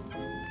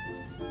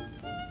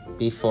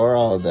before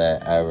all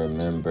that, I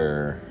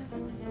remember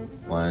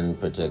one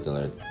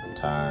particular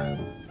time,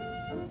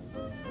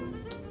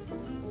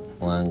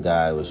 one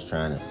guy was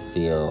trying to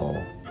feel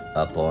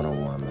up on a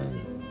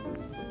woman,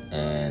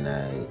 and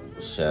I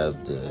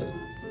shoved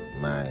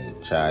my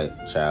child,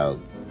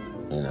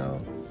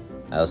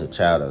 I was a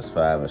child, I was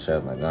 5, I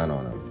shoved my gun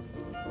on him.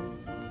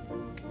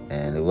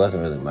 And it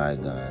wasn't really my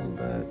gun,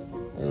 but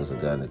it was a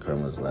gun the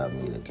criminals allowed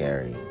me to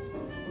carry.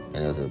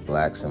 And it was a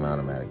black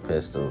semi-automatic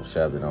pistol,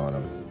 shoved it on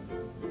him.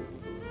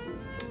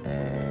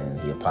 And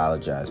he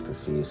apologized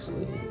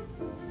profusely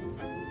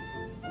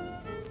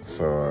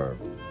for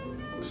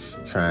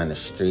trying to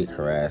street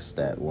harass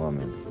that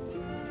woman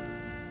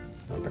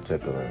in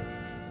particular.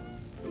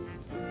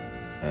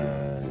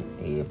 And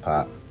he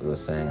was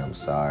saying, I'm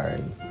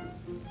sorry,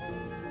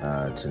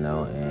 to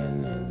no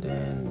end. And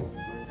then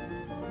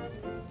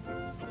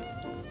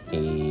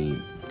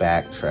he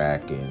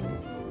backtracked and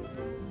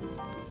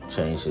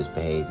changed his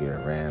behavior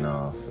and ran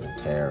off in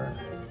terror.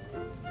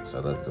 So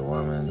I looked at the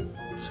woman,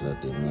 she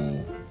looked at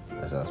me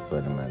as I was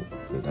putting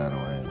the gun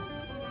away.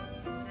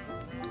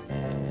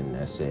 And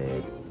I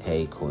said,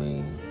 hey,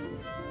 Queen,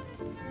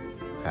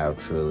 how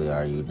truly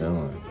are you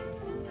doing?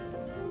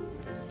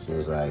 She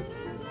was like,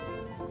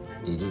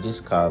 did you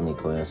just call me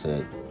Queen? I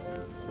said,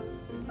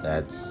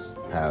 that's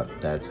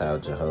how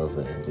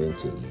Jehovah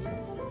invented you.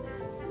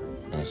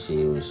 And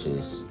she was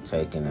just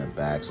taken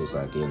aback. She's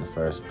like, you're the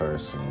first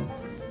person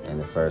and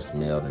the first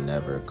male to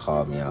never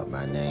call me out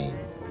by name.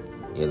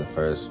 You're the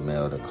first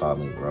male to call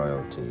me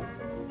royalty.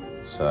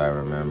 So I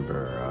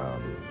remember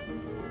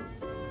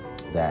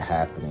that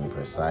happening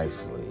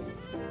precisely.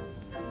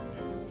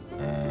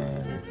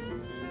 And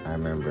I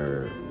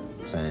remember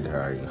saying to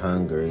her, are you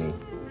hungry?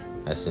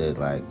 I said,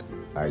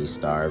 are you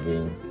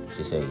starving?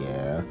 She said,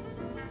 yeah.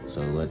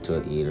 So we went to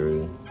an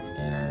eatery,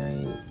 and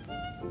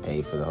I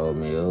paid for the whole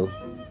meal,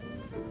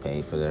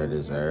 paid for their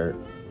dessert,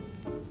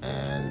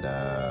 and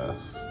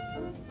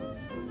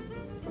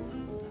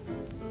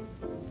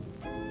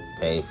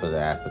paid for the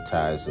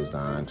appetizers, the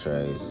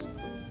entrees.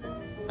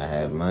 I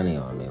had money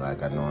on me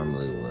like I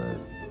normally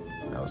would.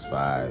 I was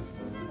 5.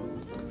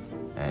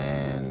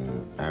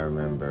 And I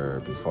remember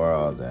before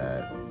all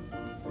that,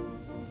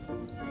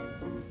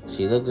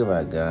 she looked at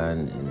my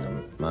gun and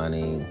the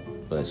money,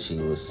 but she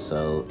was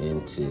so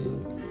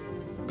into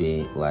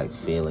being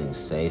feeling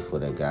safe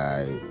with a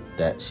guy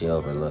that she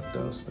overlooked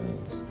those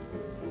things.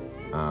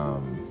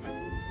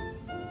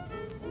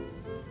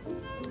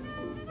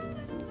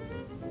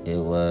 It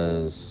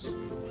was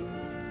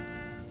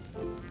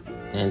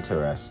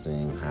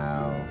interesting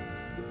how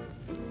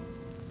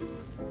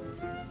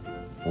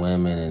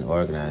women in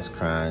organized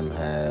crime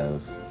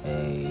have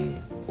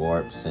a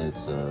warped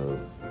sense of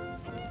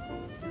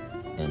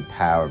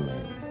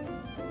empowerment,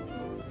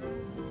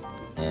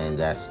 and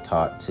that's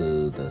taught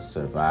to the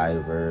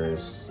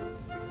survivors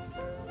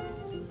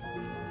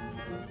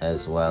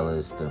as well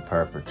as the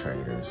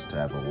perpetrators, to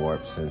have a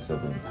warped sense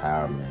of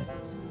empowerment,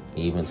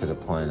 even to the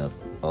point of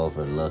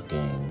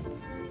overlooking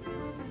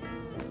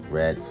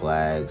red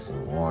flags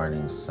and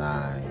warning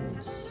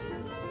signs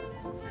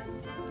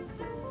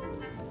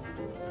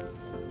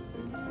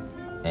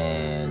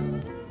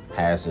and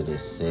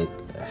hazardous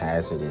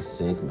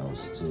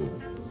signals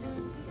too.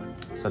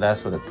 So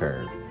that's what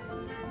occurred.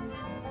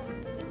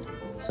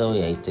 So we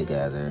ate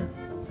together.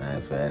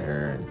 I fed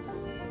her,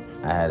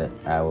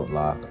 and I would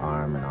lock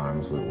arm in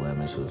arms with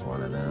women. She was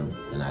one of them,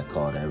 and I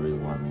called every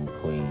woman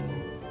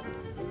queen,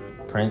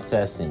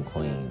 princess and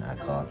queen. I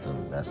called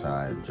them. That's how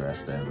I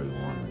addressed every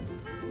woman,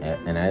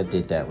 and I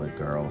did that with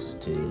girls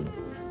too.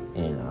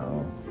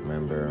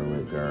 Remember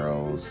with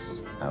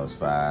girls, I was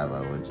 5.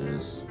 I would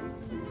just,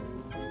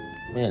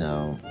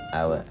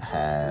 I would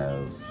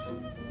have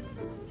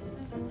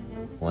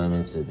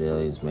women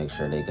civilians make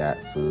sure they got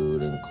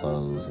food and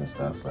clothes and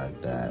stuff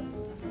like that.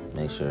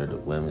 Make sure the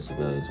women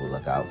civilians would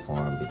look out for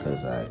them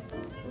because I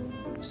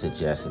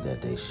suggested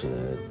that they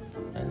should.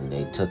 And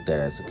they took that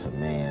as a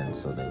command,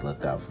 so they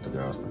looked out for the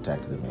girls,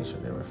 protected them, made sure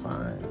they were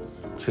fine.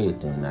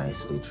 Treated them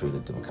nicely,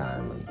 treated them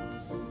kindly.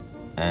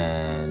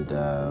 And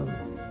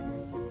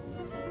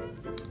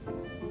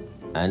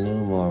I knew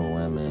more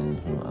women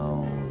who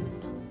owned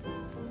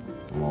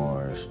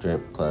more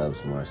strip clubs,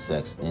 more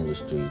sex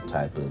industry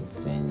type of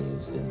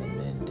venues than the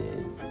men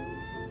did.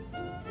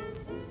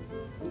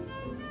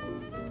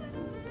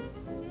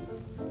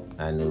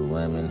 I knew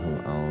women who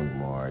owned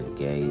more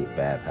gay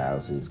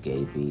bathhouses,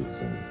 gay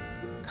beats, and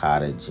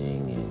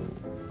cottaging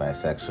and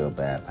bisexual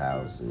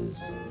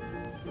bathhouses,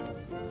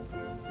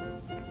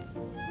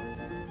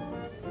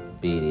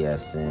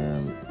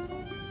 BDSM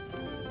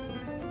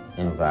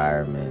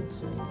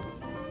environments, and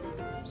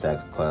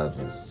sex clubs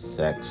and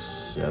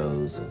sex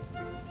shows and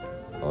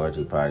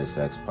orgy parties,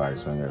 sex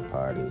parties, swinger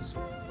parties,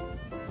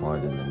 more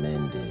than the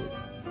men did.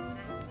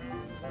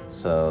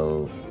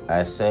 So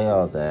I say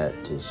all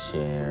that to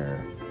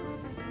share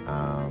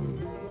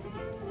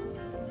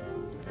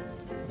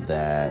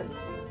that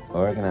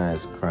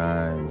organized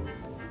crime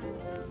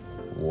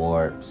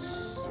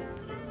warps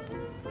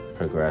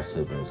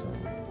progressivism.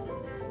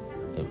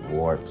 It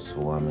warps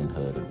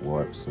womanhood. It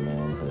warps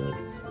manhood.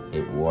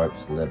 It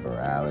warps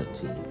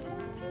liberality.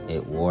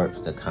 It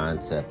warps the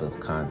concept of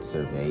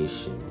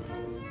conservation.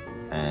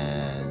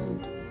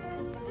 And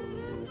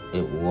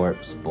it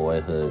warps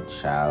boyhood,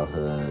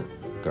 childhood,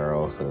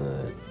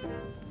 girlhood.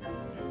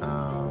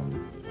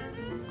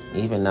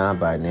 Even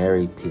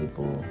non-binary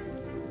people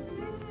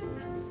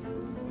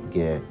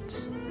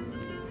get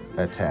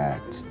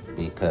attacked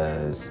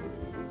because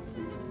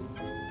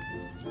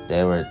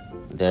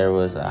there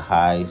was a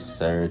high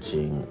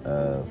surging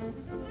of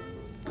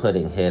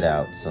putting hit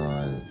outs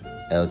on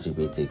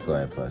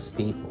LGBTQI plus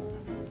people.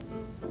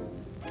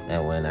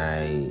 And when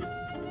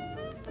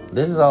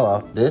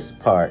this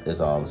part is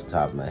all off the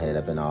top of my head.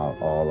 I've been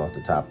all off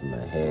the top of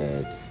my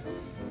head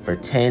for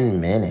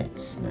 10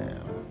 minutes now.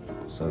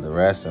 So the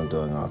rest I'm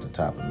doing off the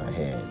top of my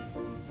head.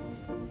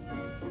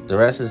 The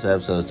rest of this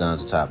episode is done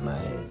off the top of my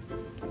head.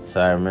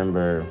 So I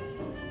remember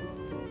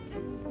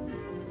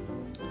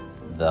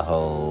the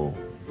whole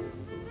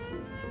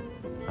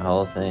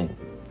thing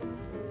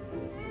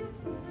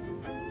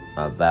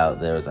about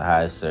there was a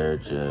high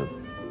surge of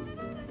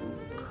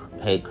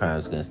hate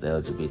crimes against the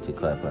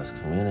LGBTQI plus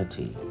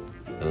community.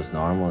 It was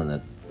normal in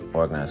the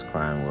organized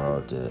crime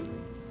world to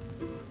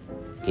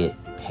get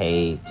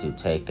paid to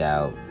take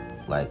out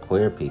like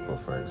queer people,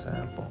 for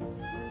example.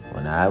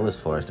 When I was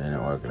forced to enter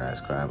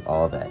organized crime,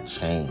 all that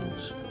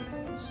changed.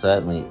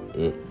 Suddenly,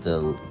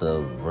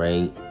 the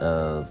rate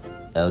of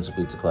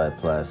LGBTQI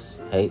plus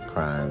hate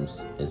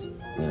crimes is,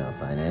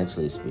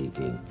 financially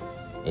speaking,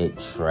 it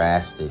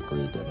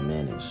drastically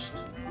diminished.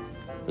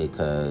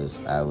 Because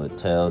I would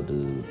tell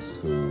dudes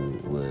who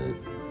would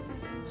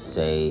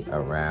say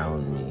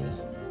around me,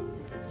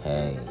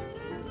 hey,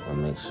 I'll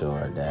make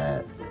sure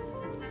that,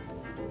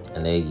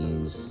 and they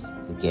use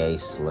gay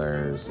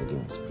slurs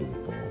against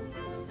people.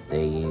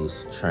 They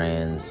use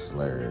trans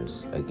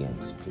slurs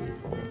against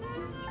people.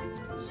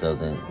 So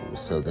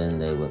then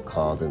they would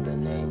call them the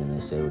name and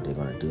they say what they're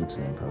going to do to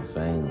them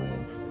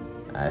profanely.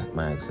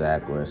 My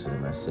exact words to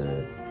them, I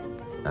said,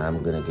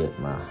 I'm going to get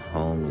my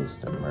homies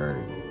to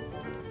murder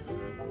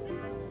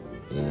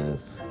you.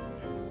 If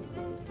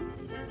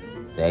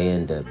they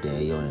end up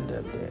dead, you'll end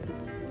up dead.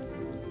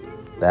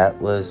 That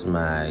was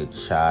my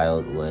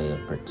child way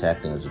of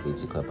protecting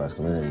LGBTQ plus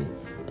community,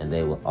 and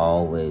they will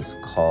always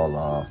call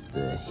off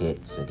the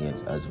hits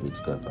against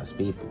LGBTQ plus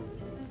people.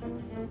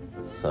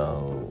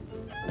 So,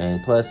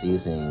 and plus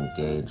using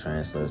gay and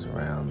trans slurs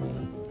around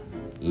me,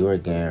 you are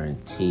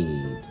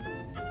guaranteed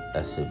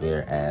a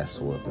severe ass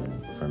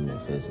whooping from me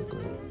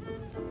physically.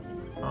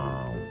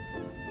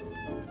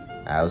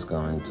 I was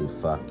going to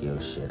fuck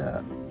your shit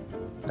up.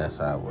 That's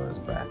how it was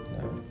back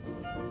then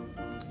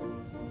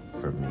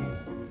for me.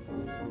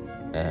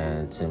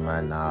 And to my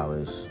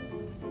knowledge,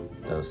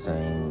 those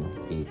same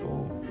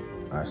people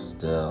are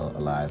still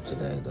alive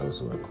today. Those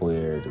who are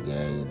queer, the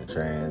gay, and the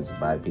trans,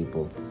 bi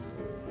people,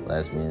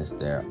 lesbians,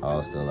 they're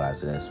all still alive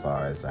today as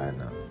far as I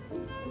know.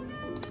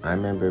 I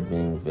remember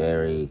being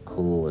very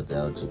cool with the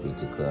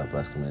LGBTQ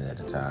plus community at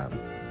the time.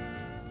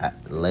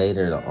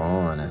 Later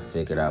on, I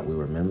figured out we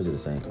were members of the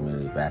same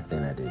community. Back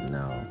then, I didn't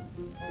know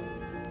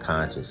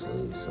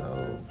consciously.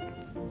 So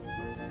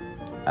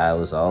I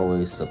was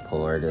always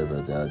supportive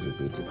of the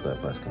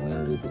LGBTQ plus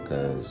community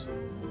because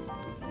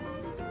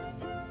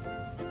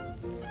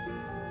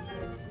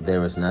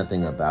there was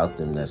nothing about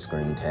them that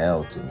screamed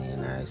hell to me,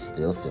 and I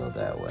still feel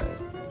that way.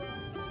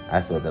 I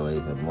feel that way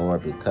even more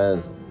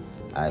because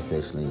I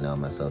officially know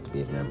myself to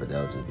be a member of the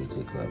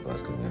LGBTQ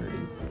plus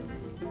community.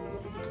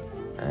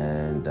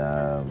 And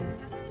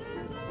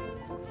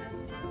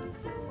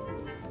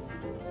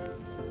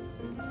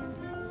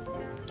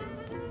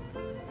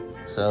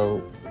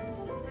so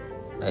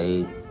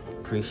they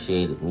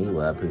appreciated me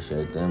well, I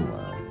appreciated them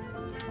well.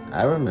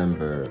 I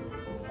remember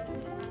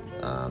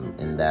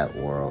in that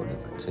world in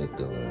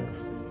particular,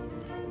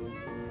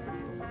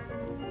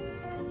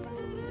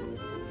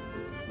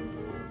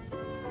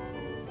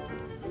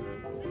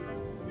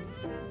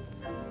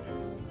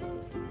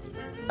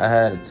 I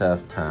had a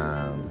tough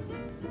time,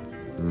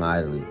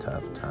 mightily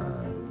tough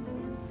time,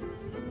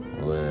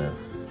 with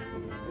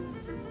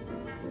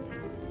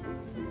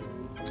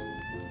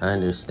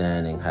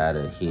understanding how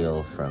to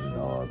heal from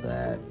all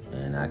that.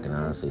 And I can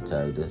honestly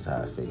tell you this is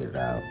how I figured it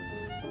out.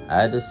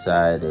 I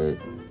decided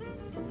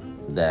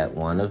that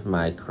one of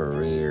my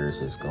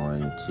careers is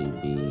going to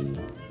be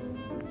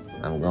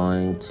I'm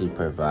going to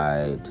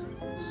provide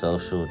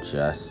social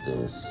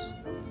justice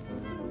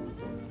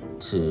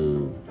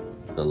to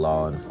the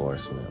law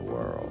enforcement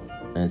world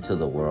and to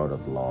the world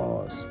of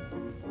laws.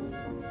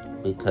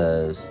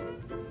 Because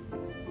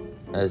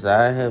as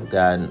I have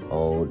gotten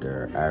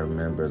older, I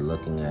remember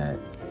looking at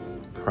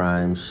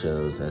crime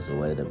shows as a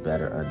way to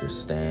better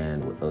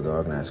understand the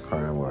organized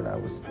crime world I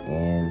was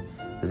in.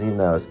 Because even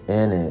though I was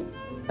in it,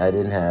 I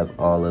didn't have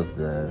all of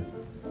the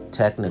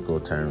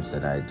technical terms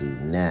that I do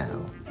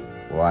now.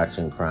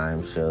 Watching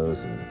crime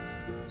shows and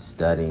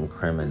studying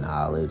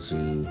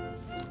criminology,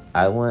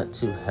 I want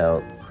to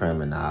help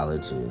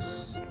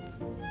criminologists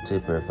to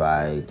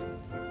provide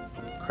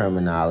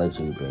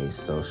criminology-based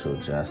social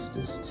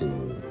justice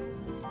to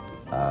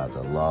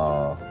the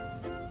law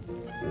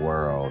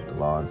world, the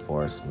law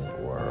enforcement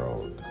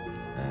world,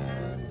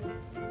 and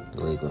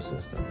the legal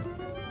system.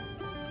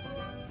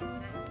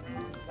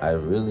 I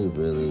really,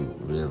 really,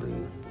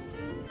 really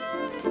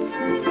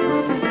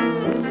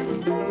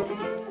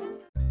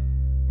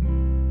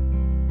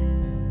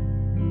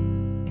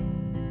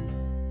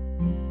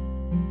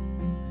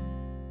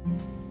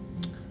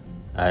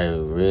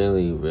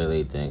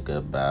think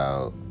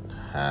about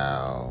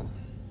how,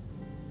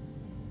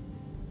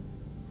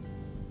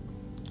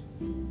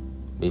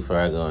 before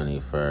I go any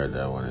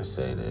further, I want to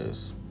say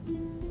this.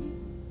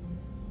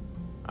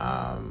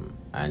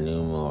 I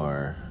knew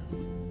more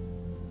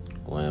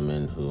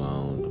women who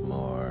owned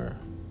more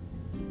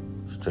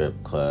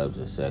strip clubs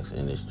and sex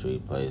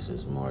industry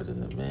places more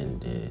than the men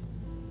did.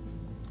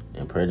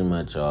 And pretty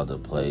much all the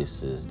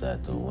places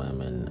that the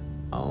women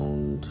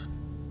owned,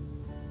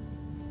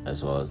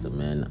 as well as the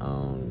men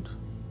owned,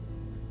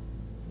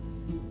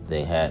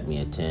 they had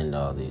me attend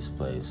all these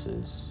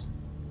places.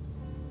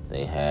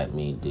 They had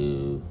me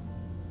do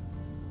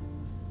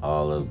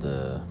all of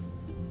the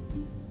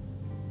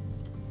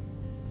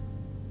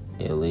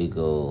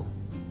illegal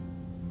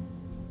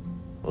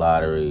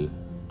lottery,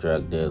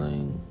 drug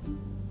dealing,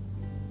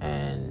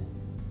 and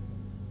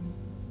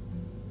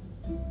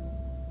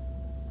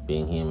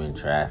being human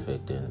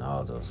trafficked in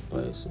all those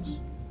places.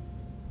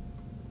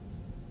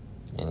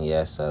 And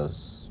yes, I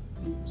was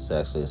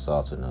sexually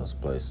assaulted in those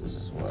places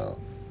as well.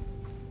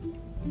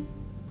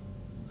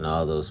 And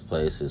all those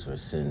places were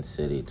Sin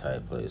City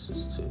type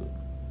places too.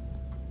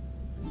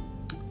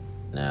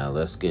 Now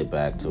let's get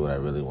back to what I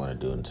really want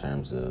to do in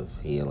terms of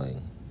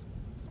healing.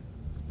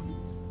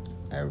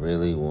 I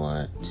really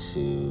want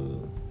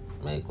to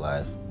make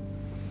life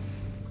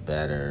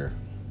better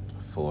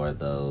for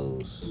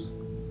those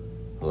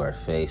who are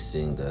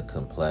facing the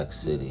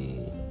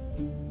complexity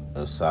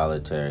of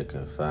solitary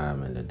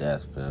confinement, the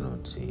death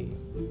penalty,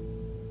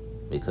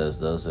 because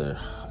those are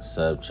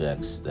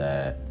subjects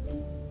that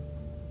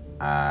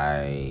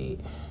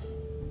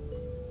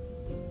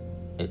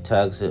it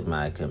tugs at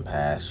my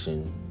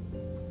compassion,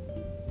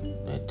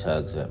 it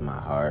tugs at my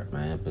heart,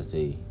 my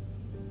empathy,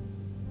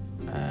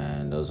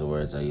 and those are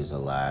words I use a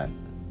lot.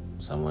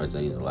 Some words I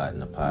use a lot in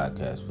the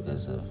podcast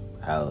because of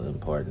how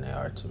important they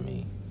are to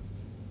me.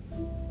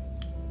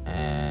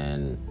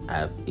 And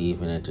I've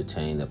even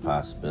entertained the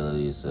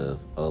possibilities of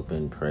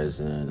open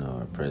prison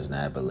or prison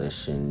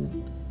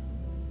abolition.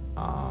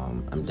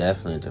 I'm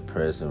definitely into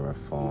prison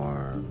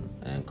reform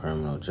and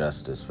criminal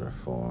justice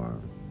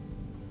reform.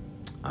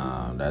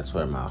 That's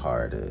where my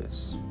heart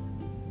is.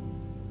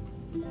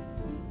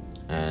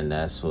 And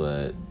that's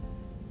what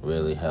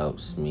really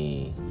helps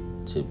me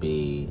to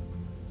be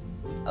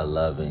a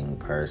loving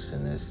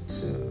person, is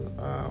to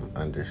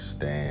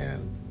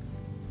understand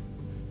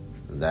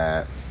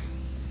that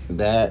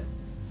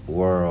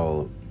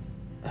world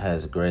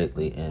has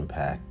greatly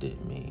impacted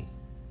me.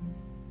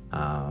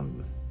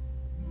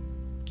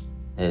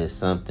 It is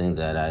something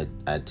that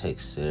I take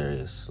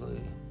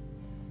seriously,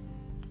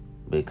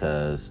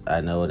 because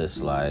I know what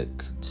it's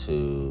like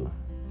to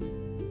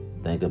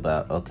think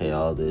about, okay,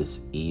 all this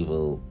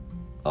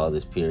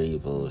pure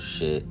evil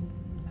shit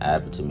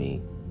happened to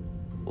me.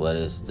 What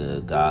is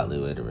the godly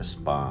way to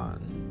respond?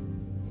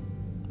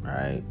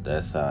 Right?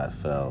 That's how I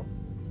felt.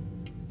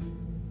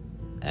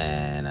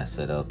 And I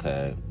said,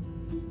 okay,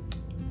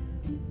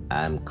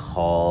 I'm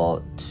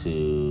called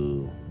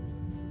to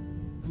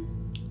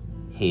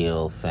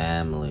heal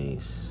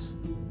families,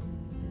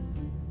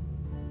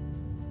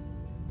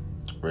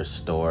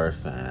 restore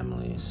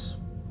families,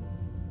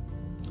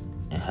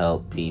 and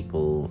help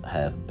people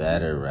have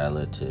better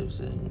relatives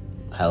and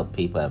help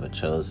people have a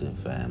chosen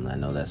family. I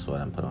know that's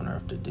what I'm put on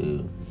earth to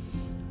do.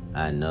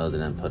 I know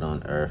that I'm put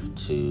on earth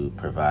to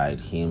provide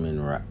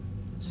human rights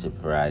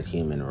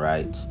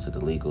to the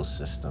legal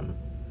system.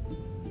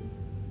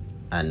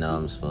 I know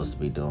I'm supposed to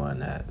be doing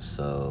that.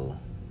 So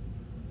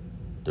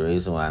the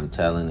reason why I'm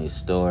telling these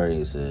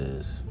stories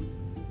is,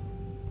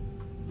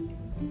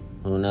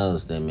 who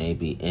knows, there may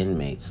be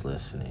inmates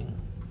listening.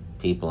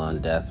 People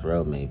on death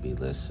row may be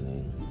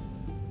listening.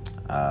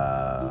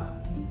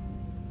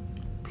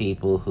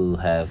 People who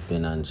have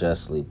been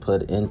unjustly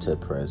put into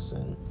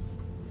prison,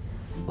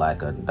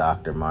 like a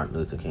Dr. Martin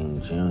Luther King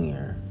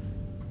Jr.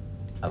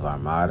 of our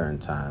modern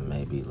time,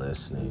 may be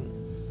listening.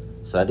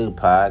 So I do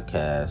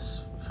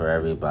podcasts for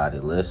everybody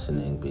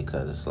listening,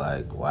 because it's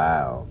like,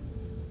 wow,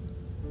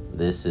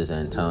 this is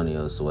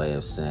Antonio's way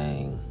of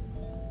saying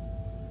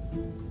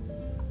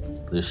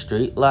the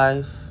street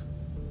life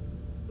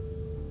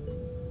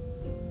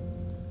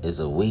is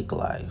a weak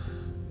life.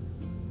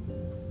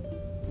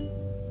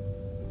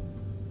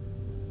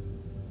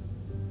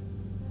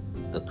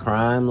 The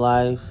crime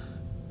life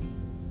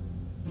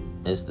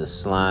is the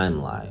slime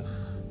life.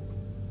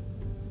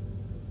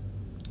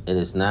 It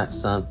is not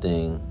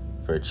something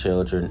for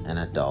children and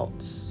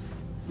adults.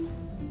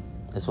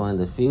 It's one of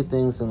the few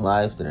things in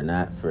life that are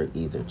not for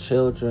either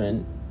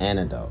children and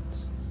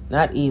adults.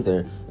 Not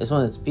either. It's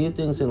one of the few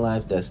things in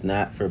life that's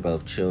not for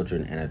both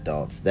children and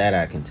adults. That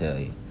I can tell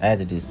you. I had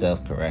to do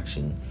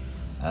self-correction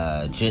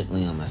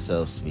gently on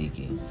myself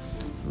speaking.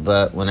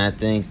 But when I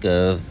think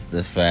of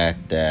the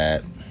fact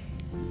that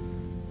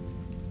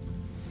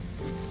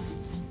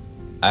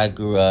I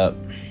grew up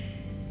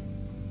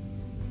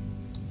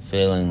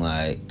feeling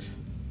like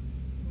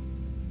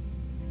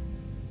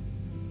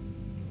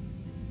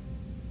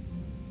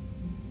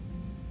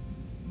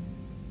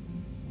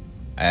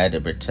I had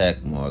to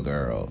protect more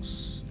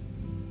girls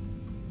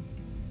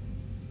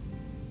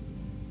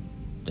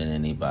than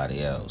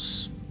anybody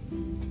else.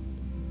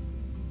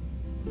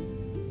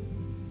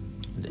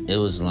 It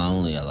was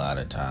lonely a lot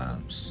of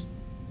times,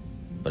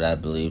 but I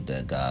believed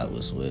that God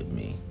was with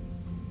me.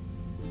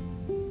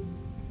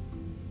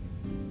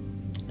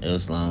 It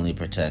was lonely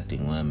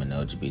protecting women, the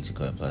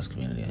LGBTQ plus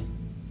community,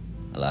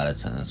 a lot of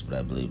times, but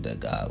I believed that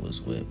God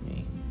was with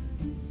me.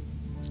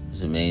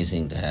 It's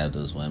amazing to have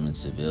those women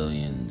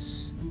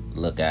civilians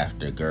look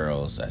after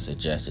girls. I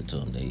suggested to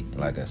them,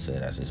 I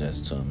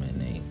suggested to them,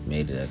 and they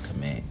made it a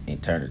command. They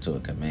turned it to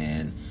a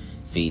command: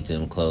 feed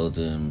them, clothe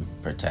them,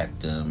 protect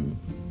them,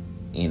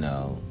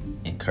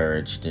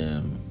 encourage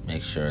them,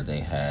 make sure they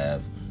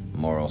have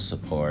moral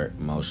support,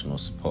 emotional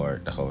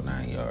support, the whole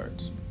 9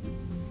 yards.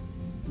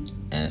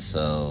 And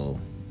so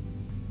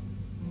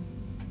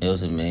it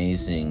was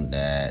amazing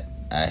that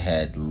I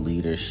had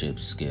leadership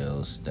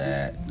skills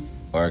that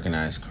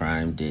organized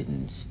crime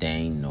didn't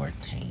stain nor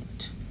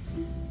taint.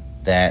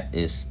 That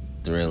is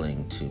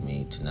thrilling to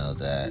me, to know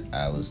that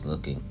I was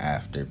looking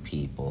after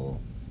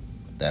people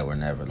that were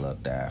never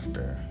looked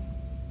after.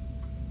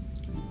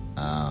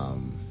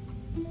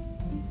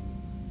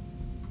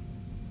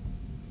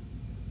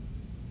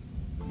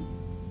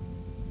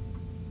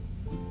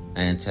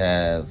 And to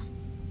have,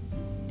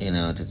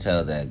 to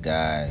tell that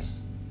guy,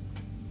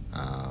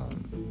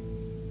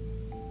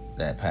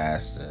 that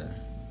pastor,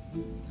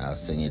 I'll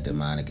send your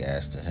demonic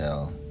ass to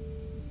hell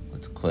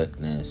with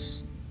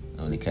quickness,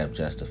 and when he kept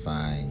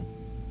justifying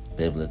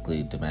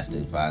biblically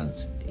domestic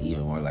violence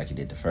even more like he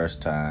did the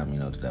first time,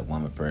 to that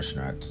woman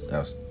parishioner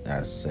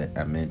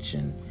I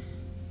mentioned.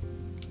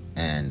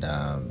 And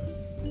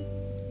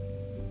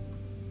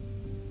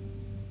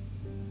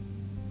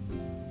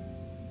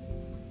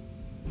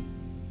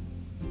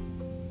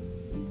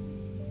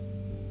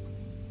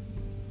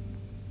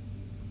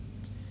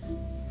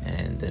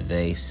the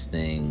vase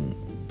thing,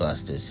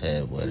 bust his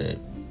head with it,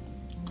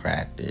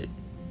 cracked it.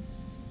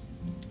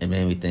 It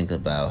made me think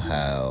about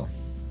how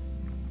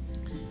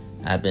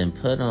I've been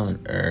put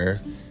on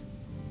earth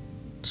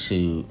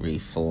to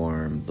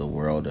reform the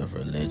world of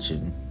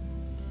religion.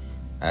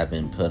 I've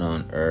been put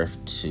on earth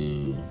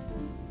to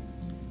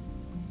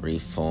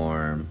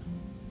reform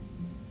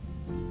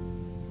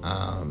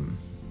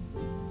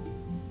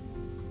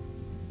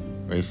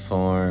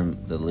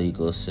the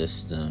legal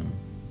system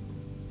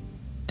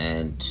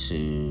and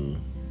to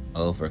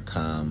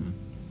overcome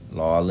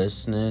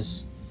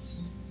lawlessness,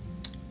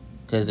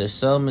 because there's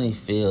so many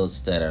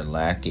fields that are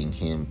lacking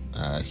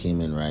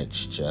human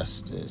rights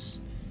justice.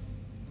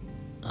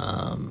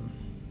 I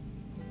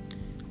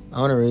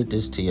want to read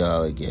this to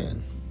y'all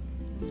again.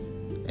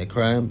 A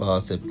crime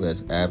boss typically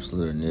has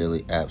absolute or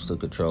nearly absolute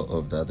control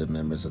over the other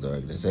members of the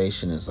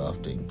organization, is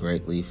often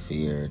greatly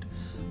feared,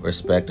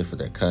 respected for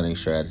their cunning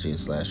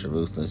strategies /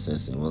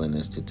 ruthlessness and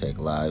willingness to take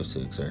lives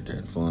to exert their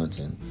influence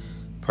and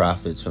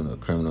profits from the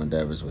criminal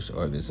endeavors which the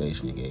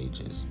organization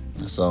engages.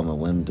 I saw my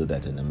women do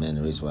that to the men.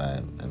 The reason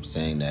why I'm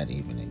saying that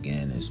even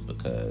again is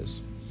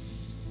because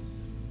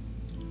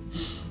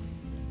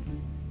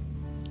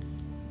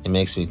it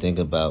makes me think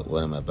about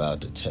what I'm about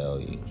to tell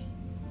you.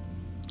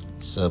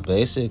 So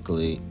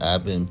basically,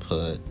 I've been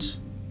put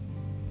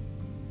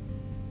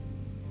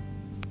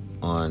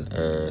on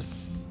earth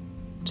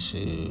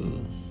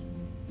to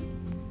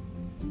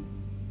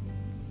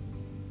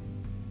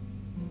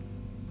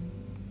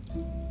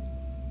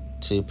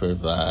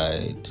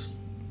provide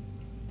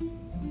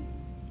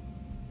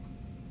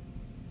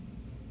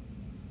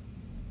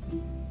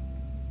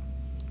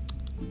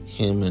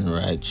human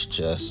rights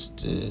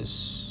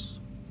justice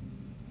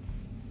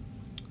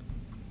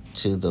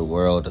to the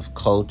world of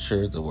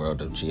culture, the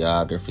world of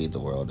geography, the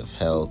world of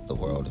health, the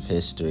world of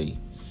history,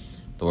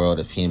 the world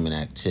of human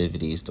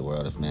activities, the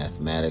world of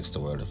mathematics, the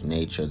world of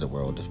nature, the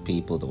world of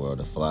people, the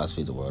world of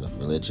philosophy, the world of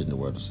religion, the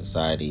world of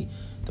society,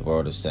 the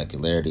world of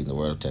secularity, the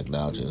world of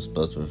technology. I'm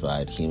supposed to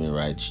provide human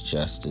rights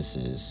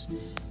justices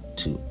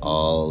to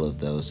all of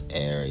those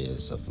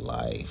areas of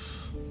life.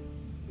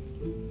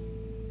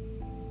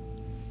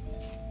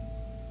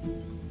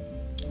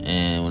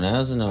 And when I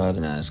was in the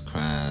organized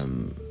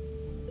crime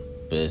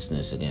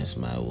business against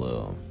my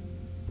will,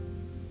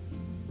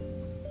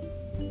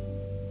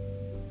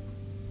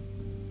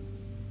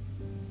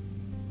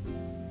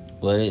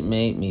 what it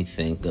made me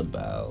think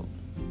about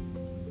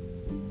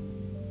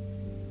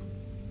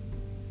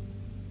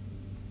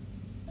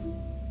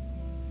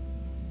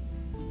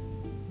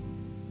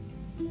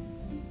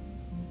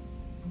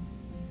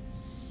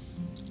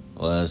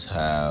was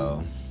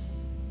how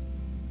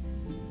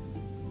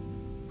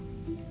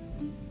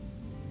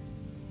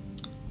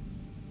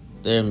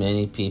there are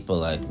many people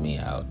like me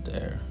out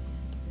there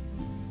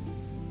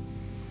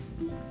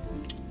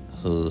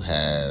who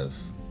have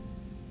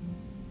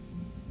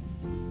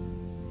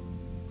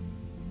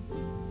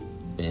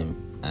been,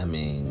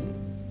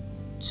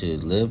 to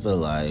live a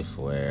life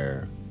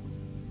where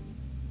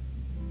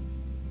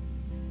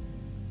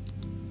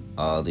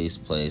all these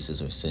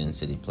places, or Sin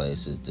City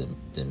places,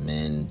 the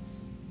men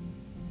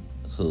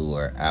who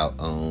were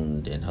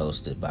out-owned and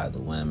hosted by the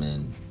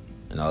women,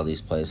 and all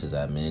these places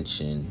I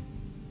mentioned,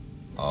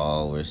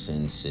 all were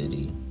Sin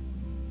City.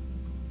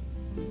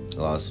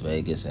 Las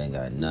Vegas ain't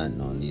got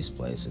nothing on these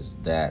places.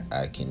 That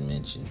I can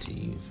mention to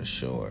you for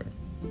sure.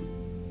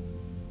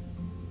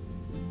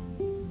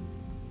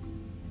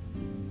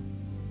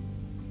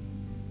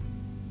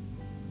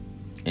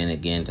 And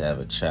again, to have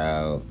a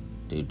child,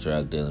 do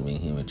drug dealing,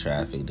 human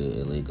trafficking, do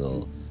the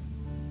illegal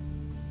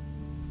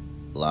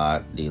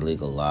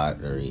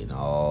lottery, and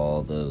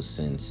all those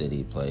Sin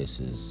City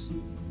places.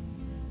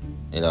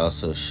 It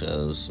also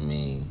shows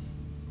me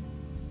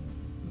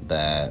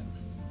that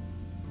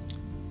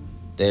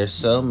there's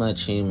so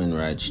much human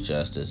rights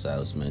justice I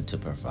was meant to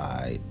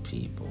provide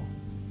people.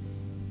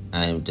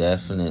 I am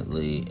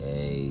definitely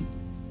a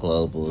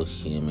global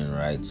human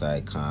rights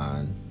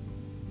icon,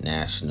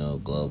 national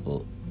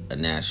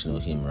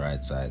human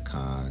rights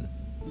icon,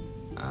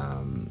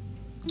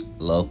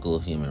 local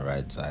human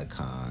rights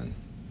icon,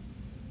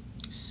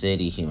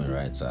 city human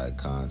rights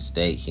icon,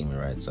 state human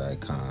rights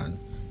icon,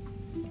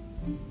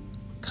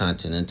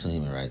 continental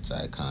human rights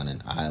icon,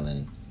 and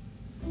island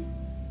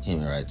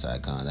human rights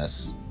icon.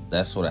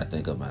 That's what I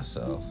think of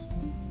myself.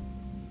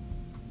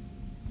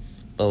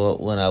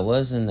 But when I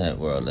was in that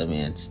world, let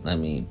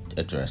me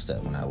address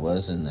that. When I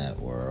was in that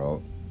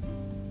world,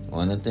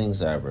 one of the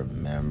things I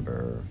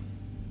remember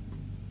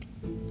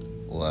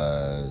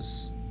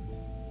was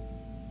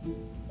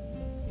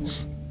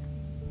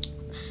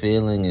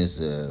feeling as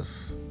if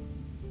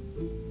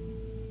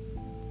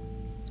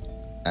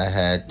I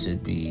had to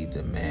be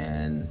the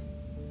man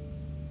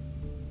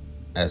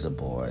as a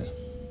boy.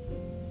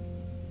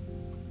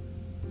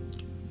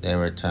 There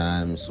were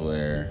times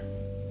where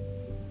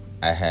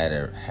I had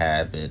a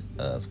habit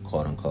of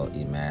quote-unquote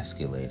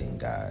emasculating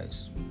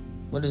guys.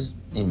 What does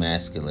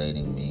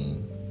emasculating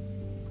mean?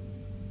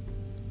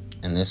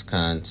 In this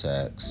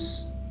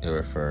context, it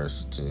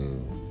refers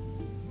to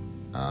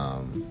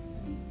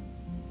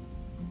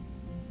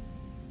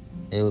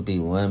it would be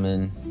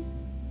women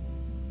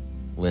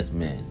with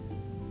men.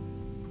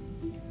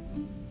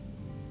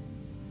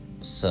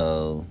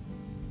 So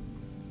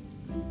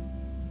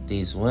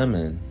these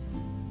women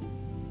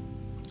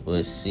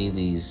would see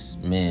these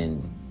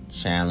men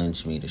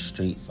challenge me to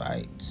street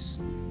fights.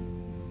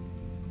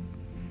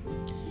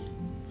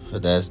 For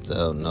those that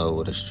don't know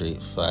what a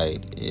street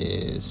fight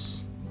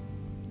is,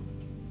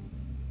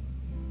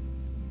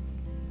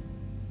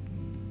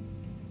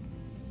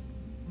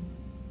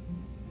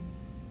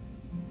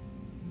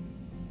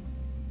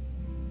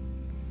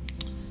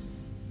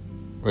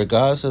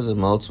 regardless of the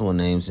multiple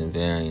names and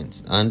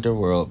variants,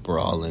 underworld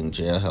brawling,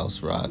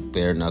 jailhouse rock,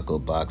 bare knuckle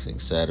boxing,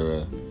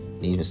 etc.,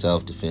 and even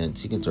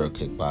self-defense, you can throw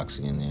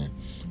kickboxing in there.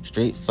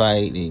 Street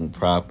fighting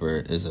proper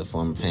is a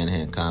form of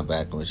hand-to-hand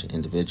combat in which an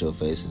individual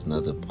faces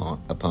another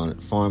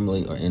opponent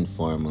formally or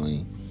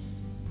informally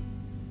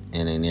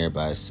in a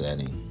nearby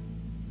setting.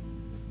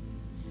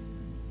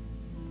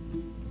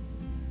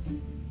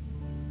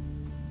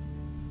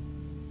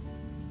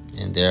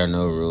 And there are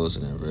no rules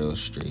in a real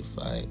street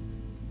fight.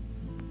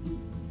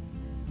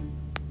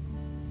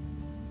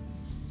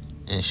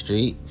 And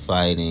street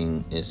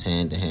fighting is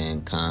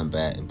hand-to-hand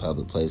combat in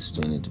public places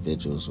between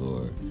individuals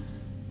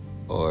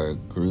or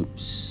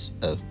groups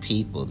of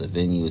people. The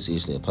venue is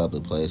usually a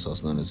public place,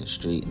 also known as a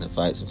street, and the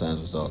fight sometimes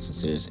results in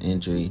serious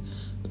injury,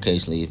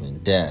 occasionally even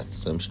death.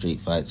 Some street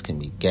fights can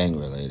be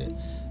gang-related.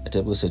 A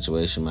typical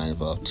situation might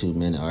involve two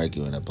men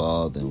arguing a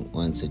ball, then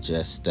one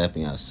suggests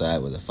stepping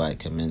outside where the fight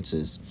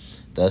commences.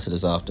 Thus, it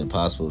is often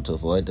possible to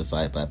avoid the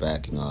fight by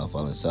backing off,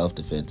 while in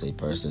self-defense, a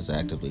person is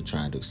actively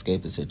trying to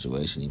escape the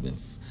situation, even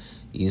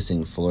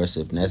using force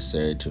if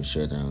necessary to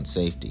ensure their own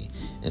safety.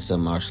 In some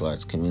martial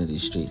arts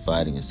communities, street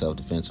fighting and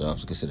self-defense are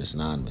often considered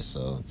synonymous.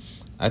 So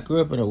I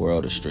grew up in a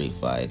world of street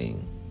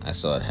fighting. I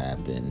saw it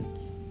happen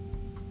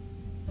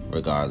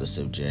regardless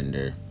of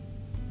gender.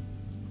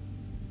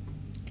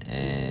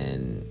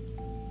 And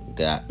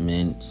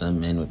some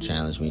men would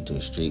challenge me to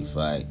a street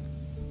fight.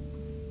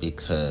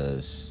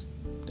 because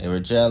they were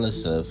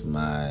jealous of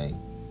my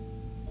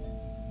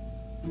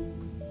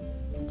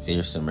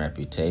fearsome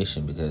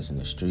reputation, because in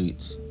the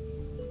streets,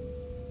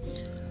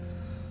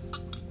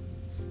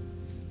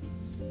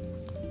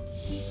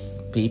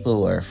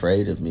 people were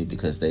afraid of me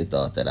because they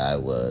thought that I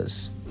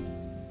was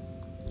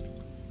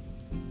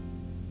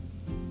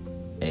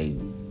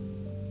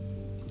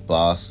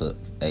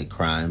a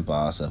crime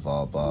boss of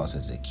all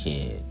bosses as a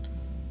kid.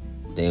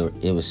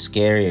 It was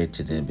scarier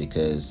to them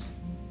because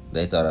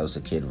they thought I was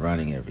a kid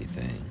running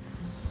everything.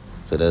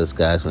 So those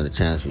guys wanted to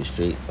challenge me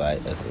street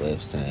fight as a way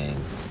of saying,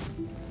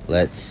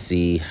 let's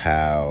see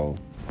how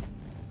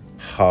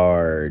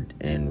hard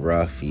and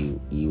rough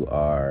you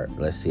are.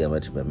 Let's see how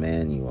much of a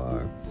man you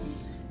are.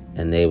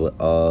 And they would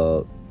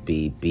all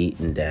be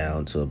beaten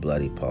down to a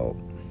bloody pulp.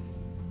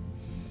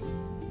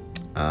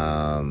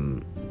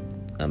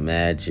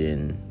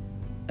 Imagine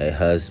a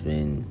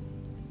husband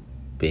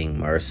being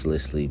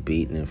mercilessly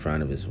beaten in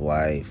front of his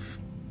wife.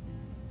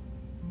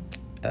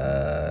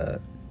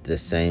 The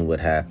same would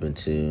happen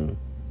to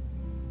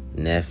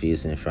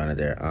nephews in front of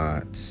their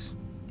aunts,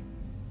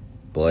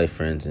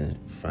 boyfriends in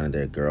front of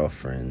their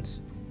girlfriends,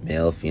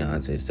 male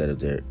fiancés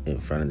in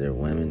front of their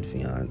women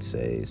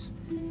fiancés,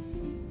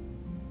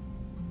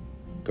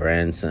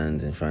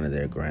 grandsons in front of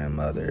their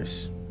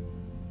grandmothers,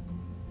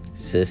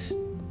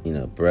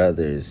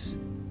 brothers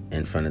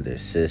in front of their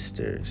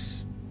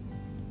sisters,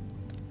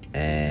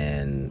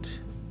 and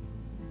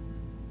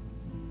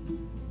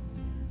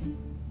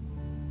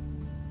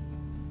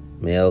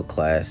male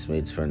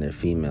classmates in front of their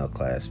female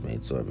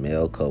classmates, or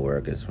male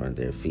coworkers in front of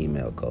their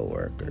female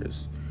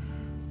coworkers,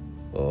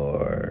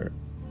 or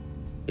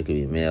it could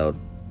be male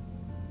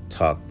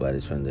talk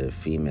buddies from their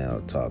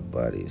female talk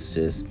buddies.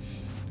 Just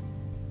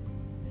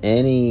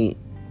any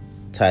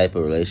type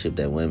of relationship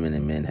that women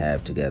and men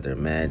have together.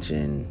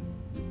 Imagine,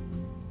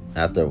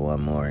 I'll throw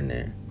one more in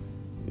there.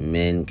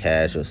 Men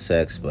casual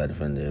sex buddies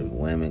from their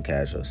women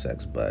casual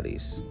sex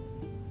buddies.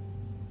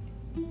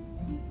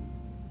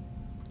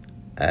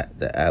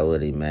 I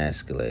would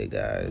emasculate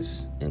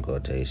guys, in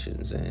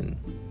quotations, and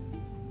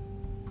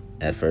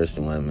at first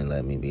the women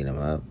let me beat them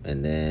up,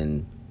 and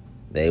then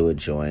they would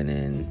join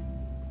in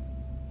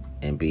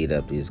and beat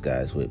up these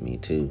guys with me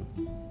too.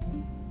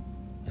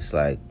 It's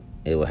like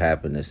it would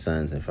happen to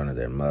sons in front of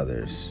their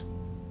mothers.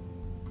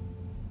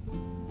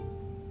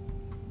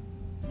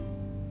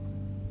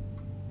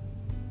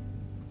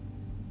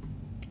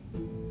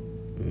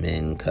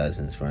 Men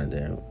cousins in front of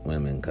their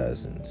women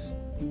cousins.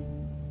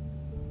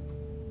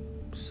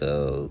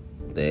 So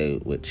they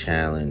would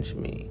challenge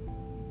me.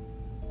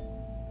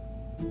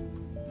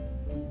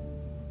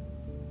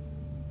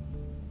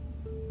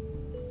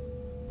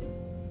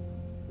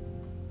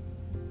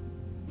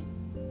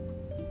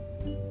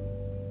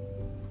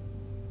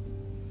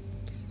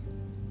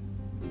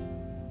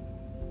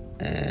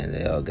 And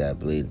they all got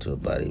bleeding to a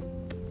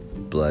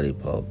bloody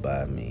pulp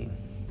by me.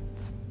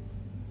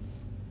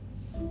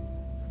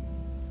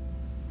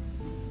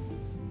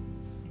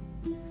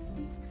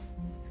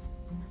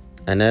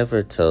 I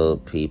never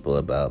told people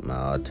about my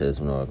autism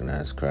and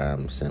organized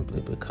crime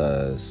simply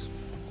because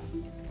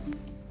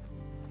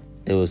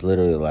it was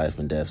literally a life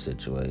and death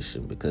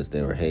situation, because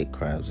there were hate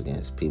crimes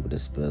against people with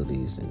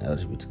disabilities and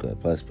LGBTQI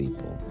plus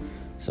people.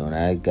 So when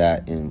I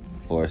got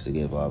forced to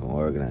get involved in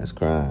organized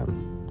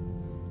crime,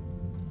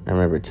 I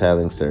remember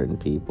telling certain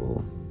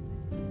people,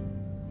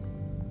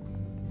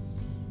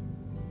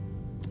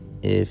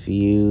 if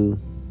you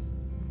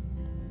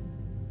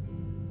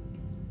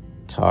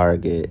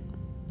target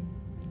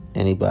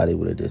anybody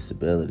with a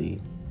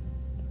disability,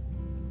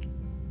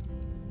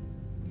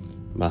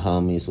 my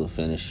homies will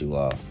finish you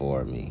off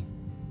for me.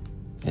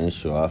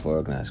 Finish you off for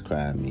organized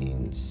crime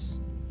means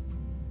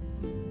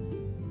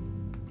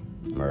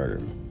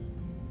murder.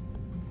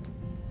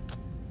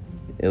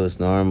 It was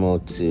normal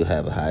to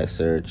have a high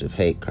surge of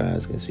hate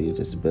crimes against people with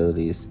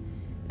disabilities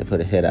and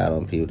put a hit out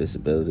on people with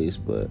disabilities,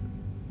 but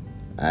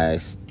I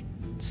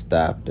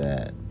stopped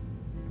that.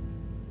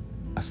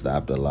 I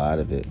stopped a lot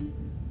of it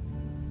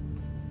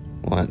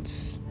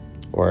once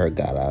word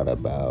got out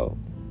about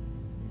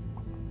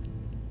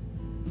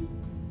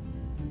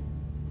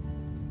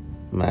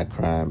my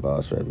crime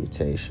boss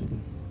reputation.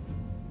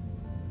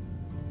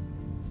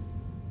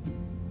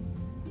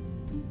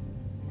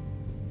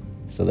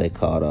 So they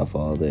called off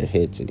all their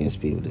hits against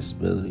people with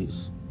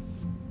disabilities,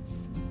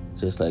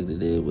 just like they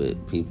did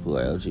with people who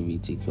are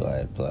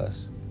LGBTQI+.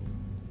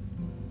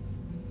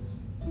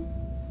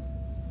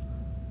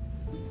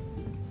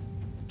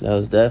 That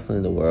was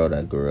definitely the world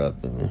I grew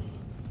up in.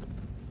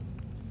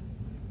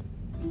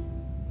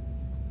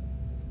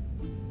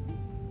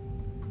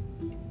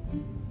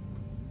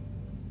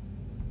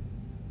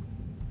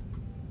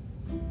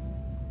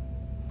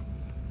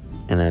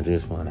 And I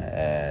just want to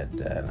add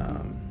that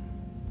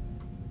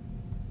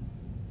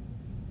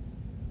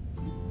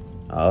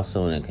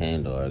also when it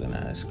came to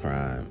organized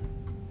crime,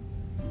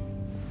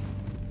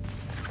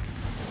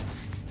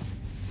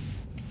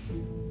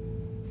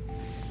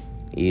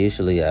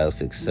 usually I was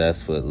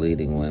successful at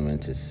leading women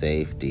to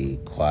safety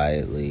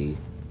quietly,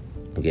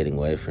 getting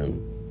away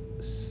from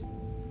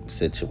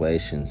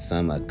situations.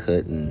 Some I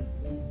couldn't.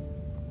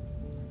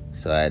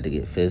 So I had to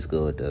get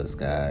physical with those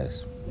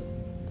guys.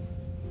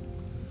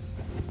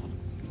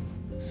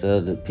 So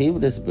the people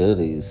with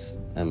disabilities,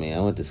 I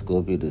went to school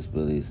with people with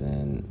disabilities,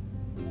 and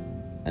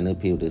I knew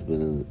people with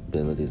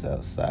disabilities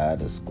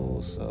outside of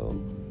school, so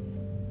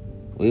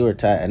we were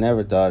tight. I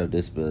never thought of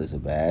disability as a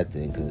bad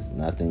thing because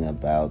nothing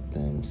about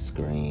them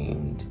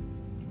screamed,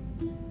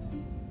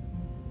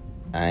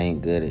 I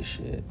ain't good at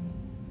shit.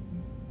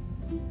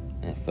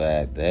 In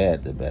fact, they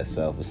had the best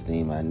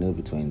self-esteem I knew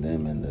between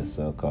them and the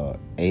so-called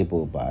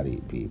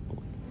able-bodied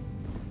people.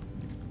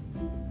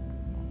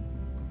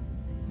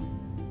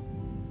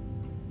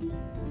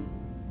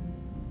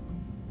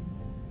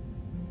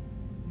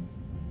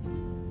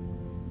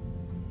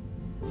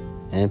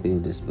 And people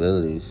with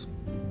disabilities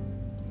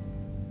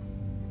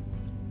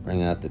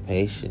bring out the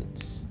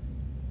patience,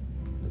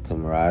 the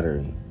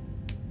camaraderie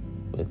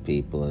with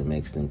people, and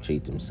makes them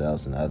treat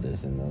themselves and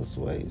others in those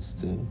ways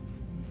too.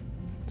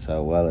 That's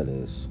how well it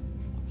is.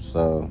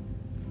 So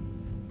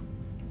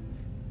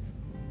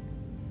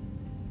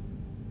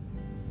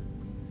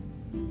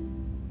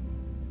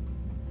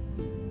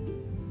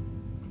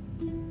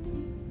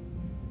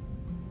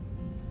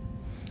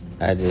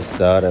I just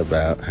thought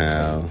about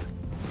how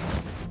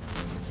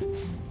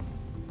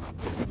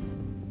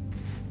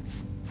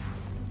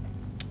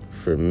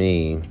for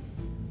me,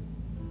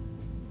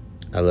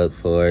 I look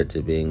forward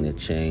to being the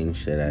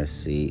change that I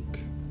seek,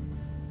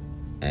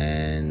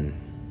 and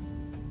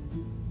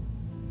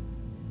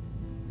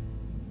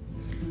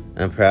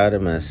I'm proud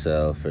of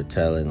myself for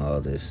telling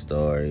all these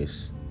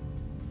stories.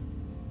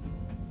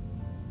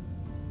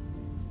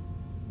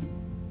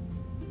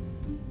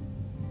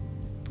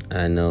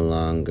 I no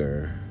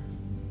longer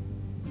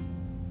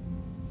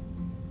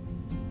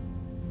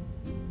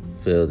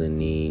feel the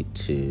need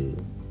to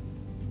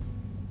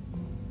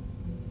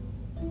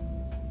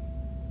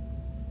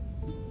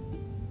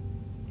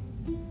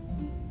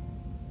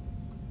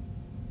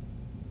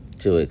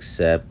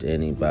accept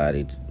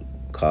anybody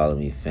calling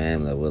me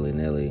family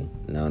willy-nilly.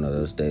 No,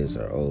 those days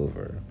are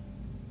over.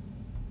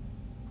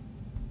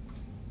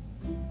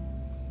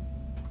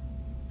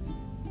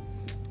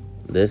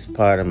 This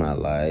part of my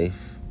life,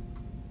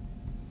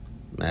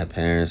 my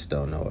parents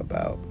don't know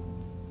about.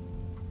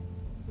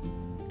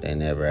 They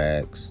never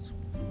asked.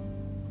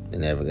 They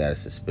never got a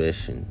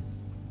suspicion.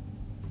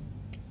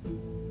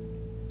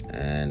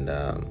 And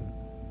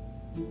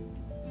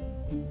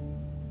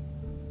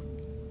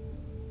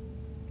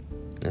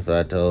if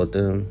I told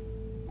them,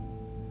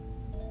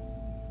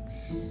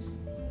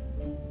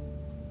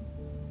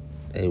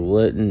 they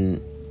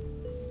wouldn't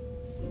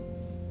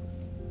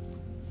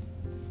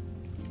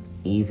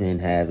even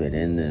have it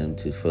in them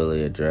to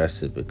fully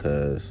address it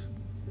because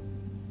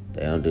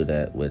they don't do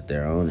that with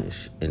their own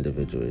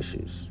individual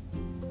issues.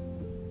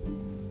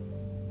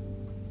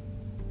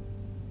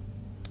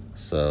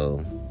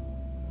 So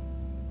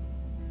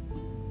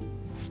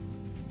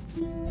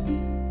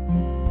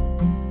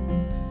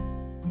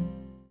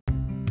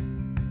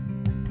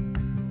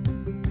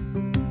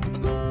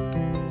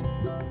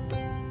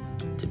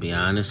to be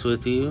honest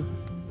with you,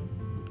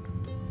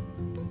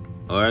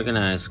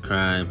 organized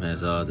crime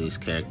has all these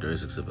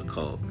characteristics of a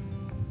cult.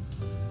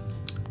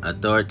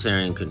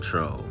 Authoritarian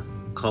control.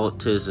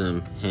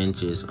 Cultism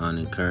hinges on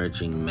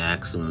encouraging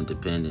maximum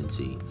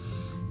dependency.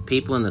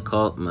 People in the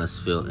cult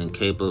must feel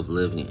incapable of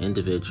living an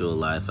individual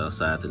life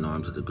outside the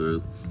norms of the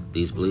group.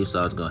 These beliefs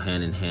often go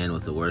hand in hand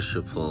with a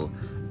worshipful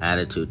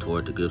attitude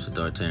toward the group's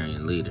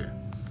authoritarian leader.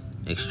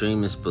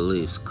 Extremist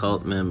beliefs.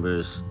 Cult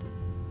members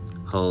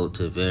hold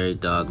to very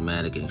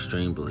dogmatic and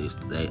extreme beliefs.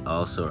 They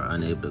also are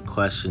unable to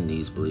question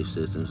these belief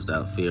systems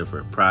without fear of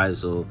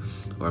reprisal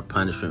or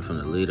punishment from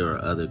the leader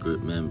or other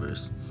group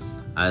members.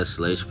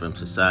 Isolation from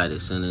society.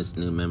 As soon as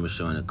new members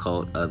join a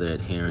cult, other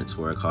adherents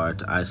work hard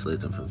to isolate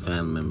them from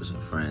family members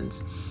and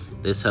friends.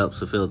 This helps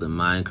fulfill the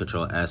mind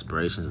control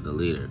aspirations of the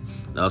leader.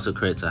 It also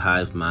creates a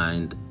hive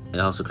mind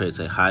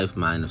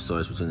of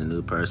sorts between the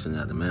new person and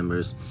the other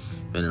members.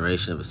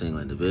 Veneration of a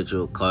single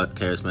individual.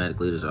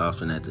 Charismatic leaders are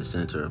often at the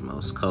center of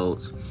most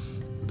cults.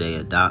 They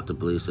adopt the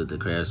beliefs of the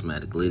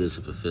charismatic leaders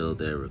to fulfill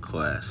their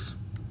requests.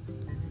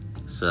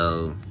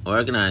 So,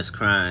 organized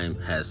crime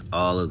has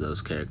all of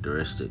those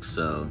characteristics.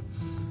 So,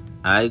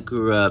 I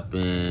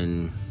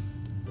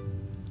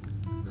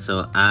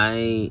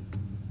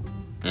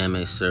am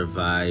a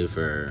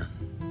survivor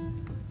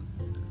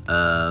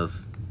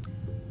of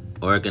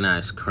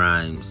organized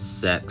crime,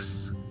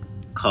 sex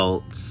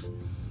cults,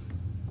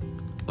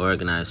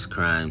 organized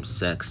crime,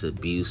 sex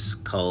abuse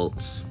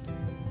cults,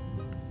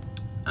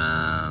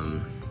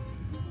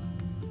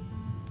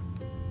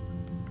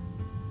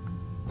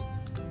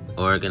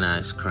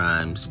 organized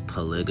crimes,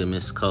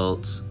 polygamous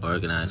cults,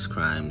 organized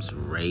crimes,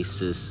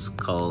 racist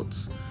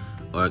cults,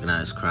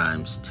 organized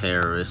crimes,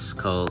 terrorist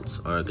cults,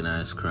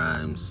 organized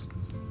crimes,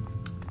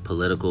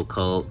 political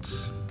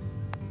cults,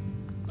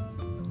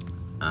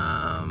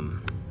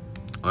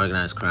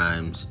 organized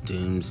crimes,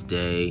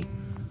 doomsday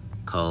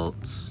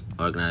cults,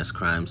 organized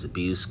crimes,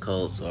 abuse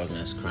cults,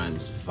 organized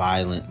crimes,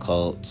 violent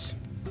cults,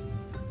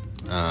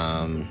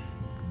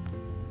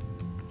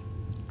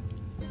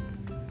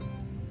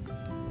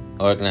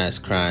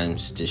 organized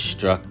crimes,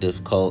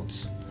 destructive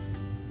cults.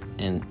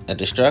 In a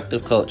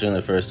destructive cult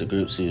generally refers to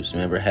groups whose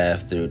members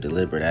have, through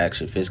deliberate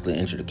action, physically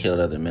injured or killed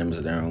other members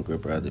of their own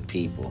group or other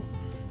people.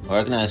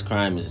 Organized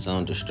crime is its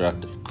own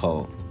destructive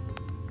cult.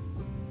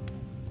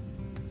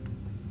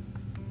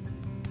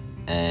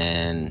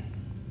 And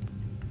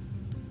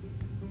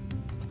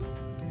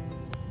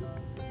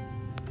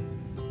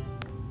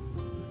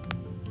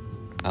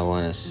I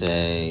want to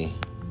say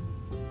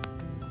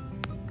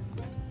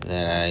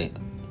that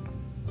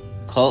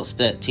cults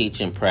that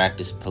teach and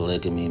practice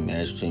polygamy,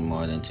 marriage between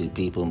more than two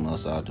people,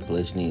 most often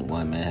polygyny,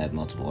 one man have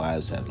multiple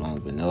wives, have long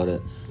been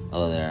noted,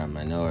 although they are a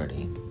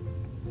minority.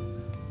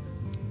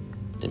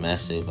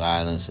 Domestic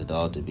violence,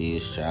 adult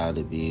abuse, child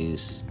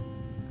abuse,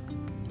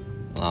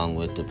 along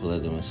with the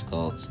polygamous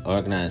cults.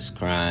 Organized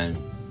crime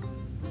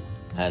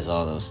has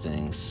all those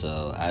things.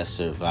 So I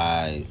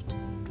survived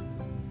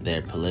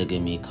their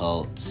polygamy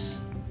cults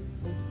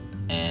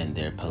and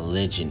their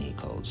polygyny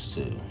cults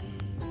too.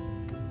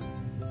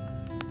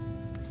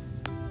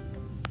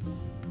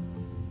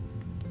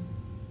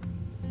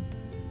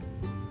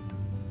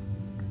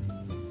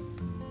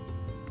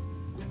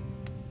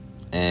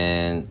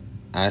 And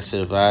I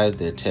survived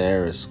their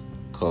terrorist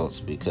cults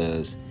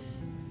because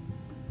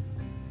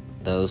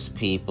those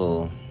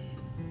people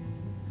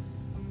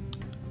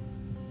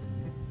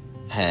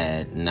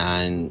had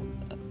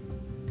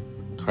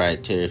 9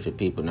 criteria for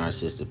people with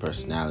narcissistic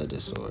personality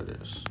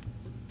disorders.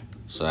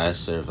 So I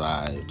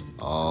survived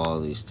all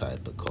these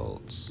type of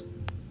cults.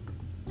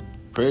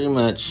 Pretty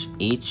much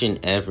each and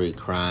every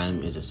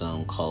crime is its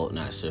own cult, and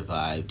I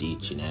survived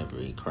each and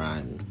every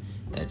crime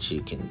that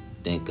you can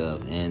think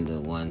of, and the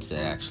ones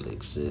that actually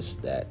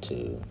exist, that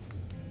too.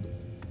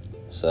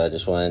 So I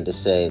just wanted to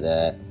say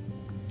that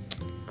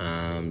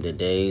the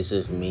days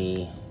of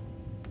me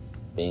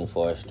being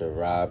forced to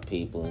rob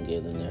people and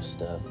give them their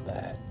stuff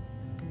back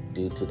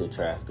due to the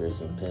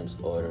traffickers and pimps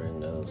ordering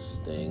those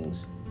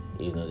things,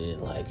 even though they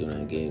didn't like it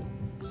when I gave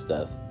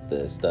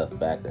the stuff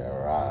back that I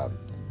robbed,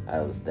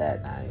 I was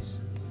that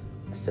nice.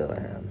 I still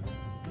am.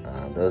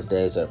 Those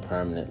days are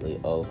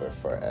permanently over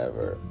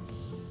forever.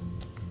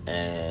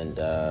 And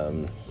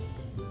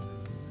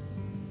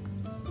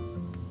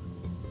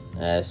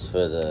as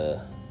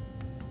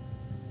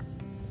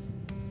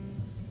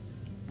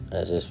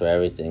just for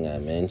everything I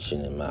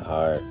mentioned in my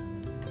heart,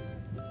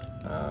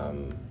 I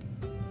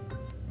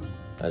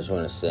just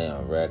want to say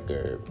on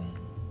record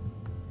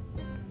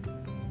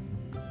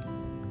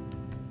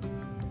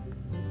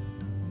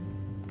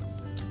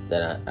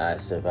that I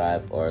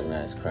survived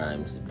organized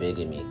crime's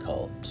bigamy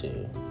cult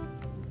too.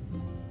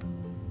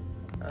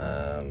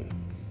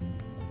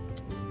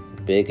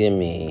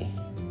 Bigamy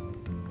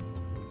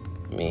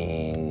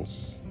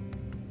means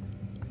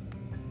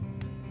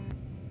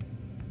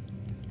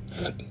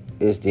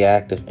it's the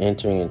act of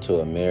entering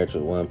into a marriage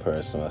with one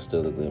person while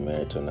still legally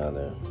married to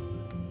another.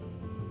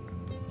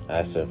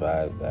 I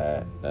survived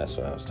that. That's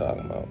what I was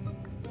talking about.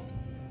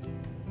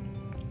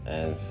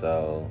 And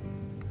so,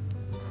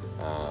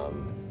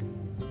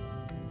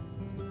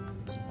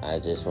 I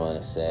just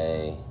want to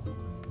say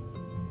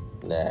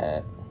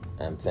that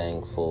I'm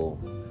thankful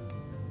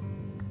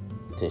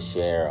to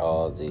share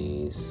all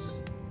these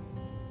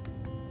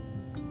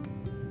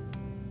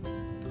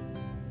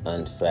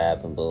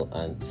unfathomable,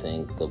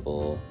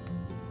 unthinkable,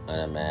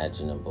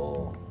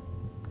 unimaginable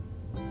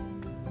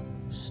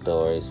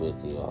stories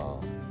with you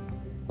all.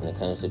 When it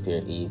comes to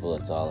pure evil,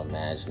 it's all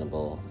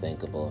imaginable,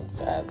 thinkable, and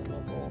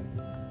fathomable.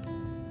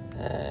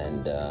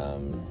 And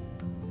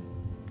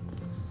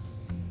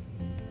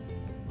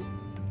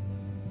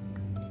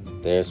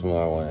there's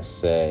more I want to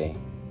say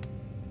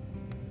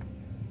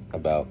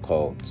about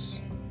cults.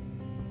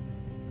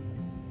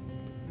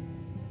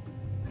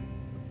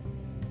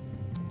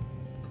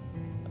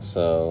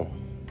 So,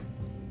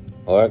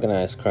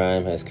 organized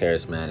crime has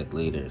charismatic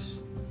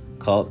leaders.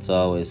 Cults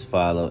always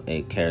follow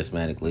a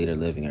charismatic leader,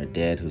 living or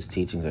dead, whose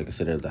teachings are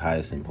considered of the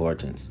highest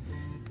importance.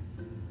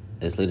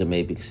 This leader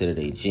may be considered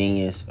a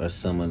genius or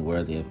someone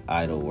worthy of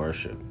idol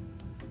worship.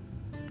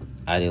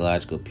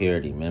 Ideological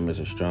purity. Members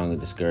are strongly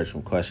discouraged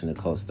from questioning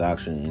the cult's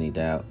doctrine, and any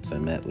doubts are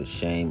met with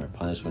shame or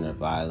punishment or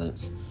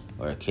violence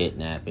or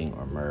kidnapping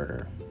or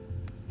murder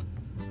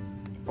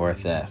or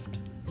theft.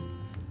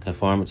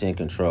 Conformity and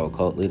control.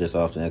 Cult leaders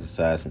often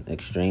exercise an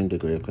extreme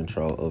degree of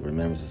control over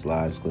members'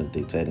 lives, including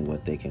dictating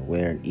what they can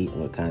wear and eat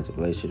and what kinds of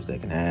relationships they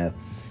can have.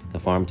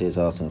 Conformity is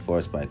also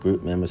enforced by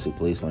group members who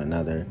police one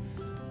another.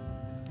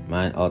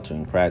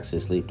 Mind-altering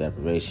practices, sleep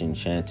deprivation,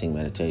 chanting,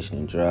 meditation,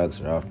 and drugs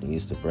are often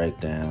used to break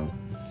down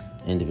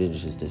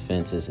individuals'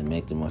 defenses and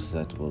make them more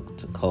susceptible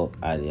to cult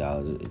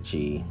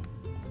ideology,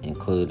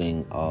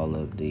 including all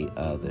of the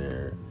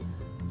other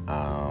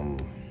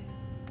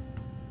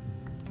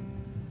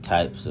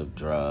types of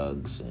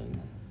drugs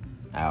and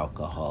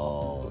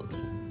alcohol,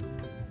 and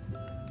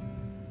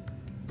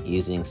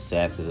using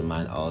sex as a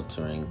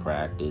mind-altering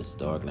practice,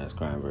 the organized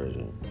crime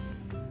version.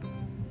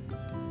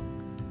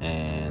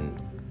 And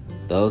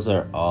those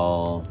are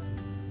all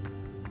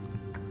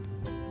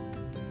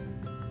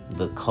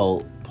the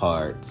cult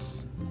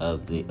parts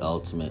of the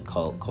ultimate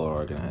cult core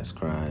organized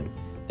crime.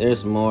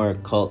 There's more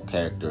cult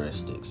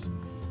characteristics.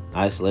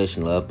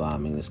 Isolation, love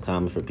bombing. It's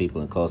common for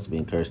people in cults to be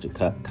encouraged to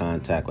cut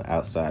contact with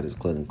outsiders,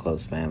 including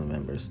close family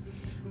members.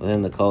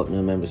 Within the cult,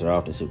 new members are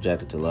often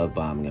subjected to love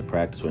bombing, a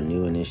practice where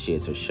new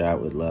initiates are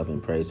showered with love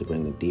and praise to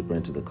bring them deeper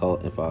into the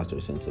cult and foster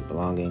a sense of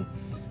belonging.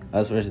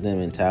 Us versus them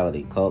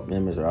mentality. Cult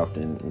members are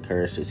often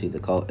encouraged to see the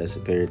cult as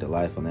superior to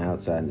life on the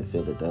outside and to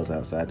feel that those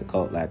outside the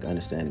cult lack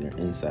understanding or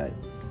insight.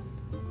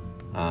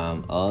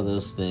 All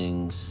those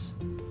things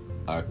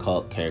are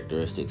cult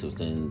characteristics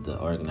within the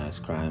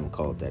organized crime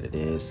cult that it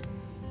is.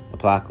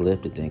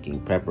 Apocalyptic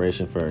thinking.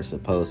 Preparation for a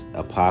supposed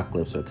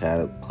apocalypse or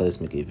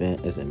cataclysmic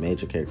event is a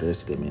major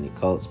characteristic of many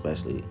cults,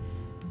 especially,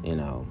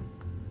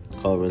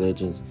 cult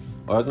religions.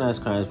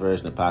 Organized crime's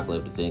version of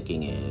apocalyptic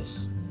thinking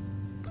is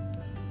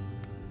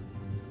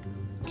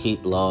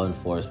keep law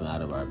enforcement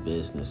out of our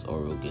business,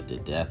 or we'll get the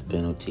death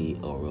penalty,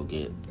 or we'll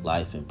get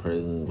life in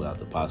prison without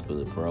the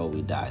possibility of parole.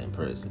 We die in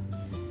prison.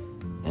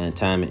 And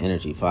time and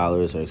energy.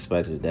 Followers are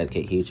expected to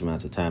dedicate huge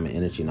amounts of time and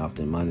energy and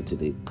often money to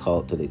the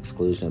cult to the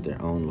exclusion of their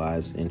own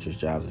lives,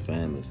 interests, jobs, and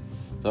families.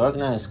 So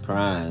organized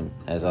crime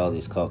has all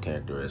these cult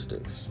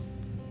characteristics.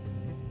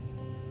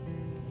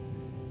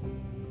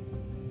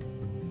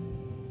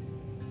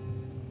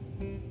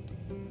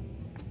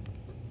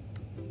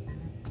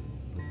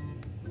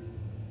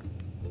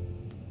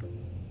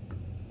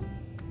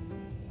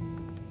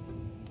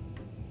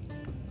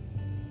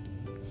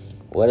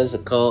 What is a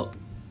cult?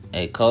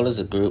 A cult is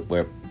a group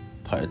where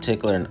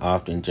particular and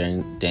often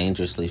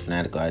dangerously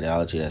fanatical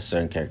ideology has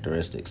certain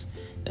characteristics.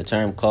 The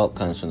term cult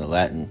comes from the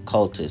Latin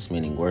cultus,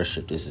 meaning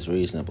worship. This is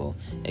reasonable.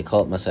 A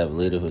cult must have a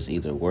leader who is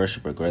either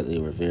worshipped or greatly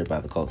revered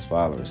by the cult's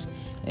followers.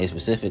 A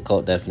specific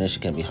cult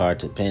definition can be hard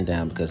to pin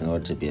down because in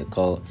order to be a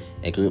cult,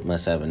 a group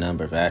must have a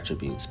number of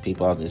attributes.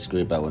 People often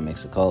disagree about what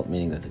makes a cult,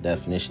 meaning that the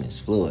definition is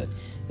fluid.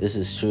 This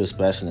is true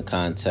especially in the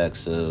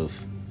context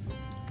of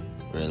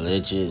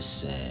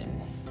religious and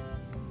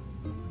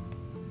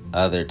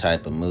other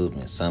type of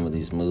movements. Some of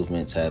these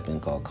movements have been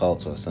called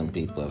cults, while some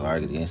people have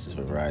argued against this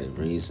for a variety of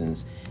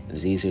reasons. It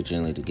is easier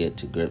generally to get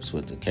to grips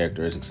with the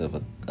characteristics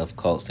of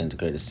cults than to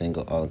create a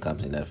single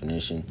all-encompassing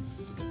definition.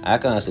 I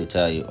can honestly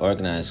tell you,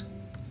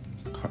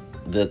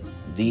 the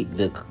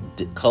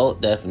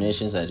cult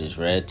definitions I just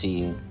read to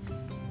you,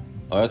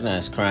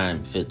 organized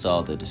crime fits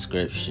all the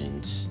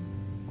descriptions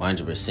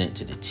 100%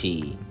 to the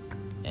T,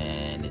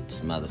 and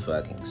it's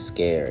motherfucking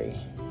scary.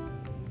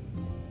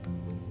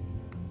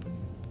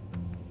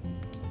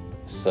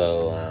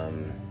 So,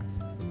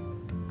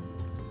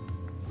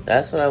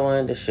 that's what I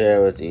wanted to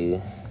share with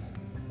you.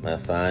 My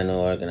final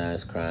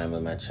organized crime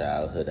of my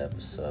childhood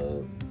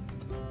episode.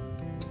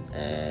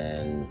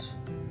 And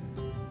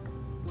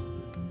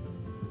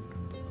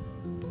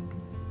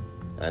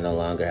I no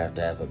longer have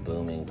to have a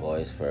booming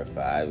voice for a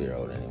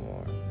 5-year-old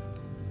anymore.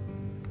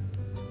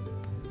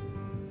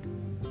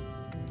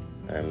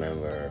 I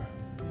remember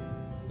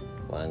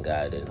one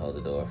guy didn't hold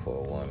the door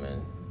for a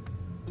woman.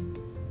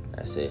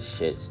 I said,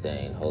 shit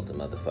stain, hold the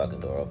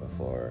motherfucking door open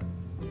for her.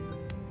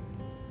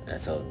 And I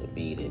told him to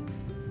beat it.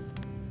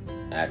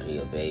 After he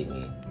obeyed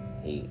me,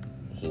 he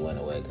went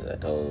away because I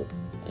told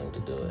him to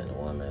do it. And the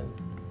woman,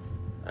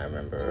 I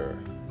remember,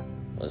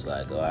 was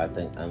like, oh, I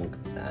think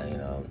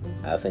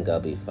I'll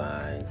be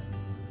fine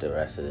the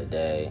rest of the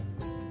day.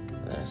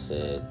 And I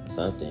said,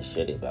 something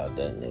shitty about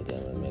that nigga.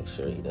 I'm gonna make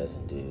sure he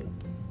doesn't do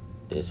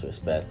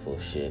disrespectful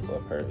shit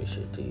or pervy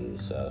shit to you.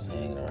 So I was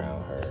hanging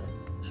around her.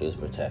 She was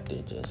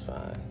protected just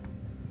fine.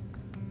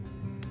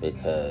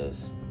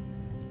 Because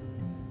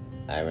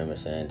I remember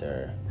saying to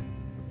her,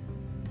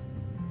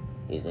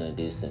 he's gonna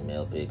do some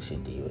male big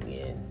shit to you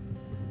again.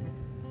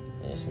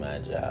 And it's my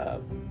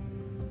job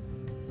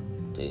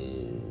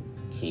to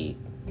keep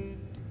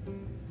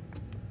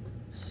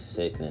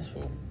sickness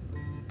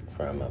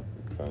from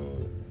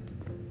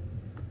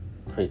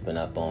creeping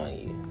up on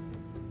you.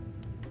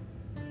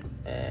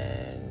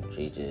 And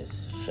she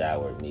just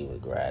showered me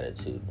with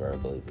gratitude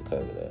verbally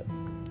because of that.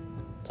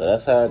 So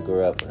that's how I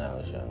grew up when I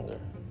was younger.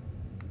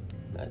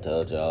 I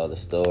told you all the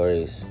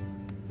stories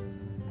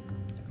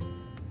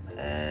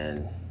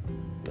and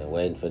been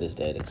waiting for this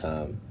day to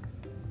come.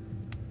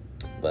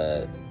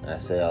 But I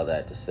say all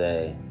that to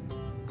say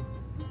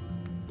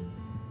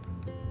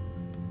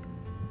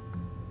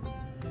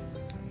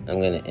I'm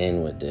going to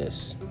end with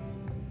this.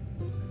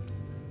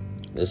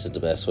 This is the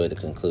best way to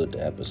conclude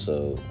the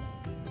episode.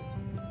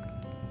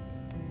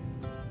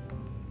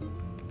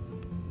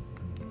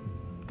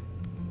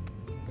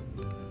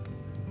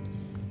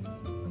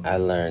 I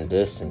learned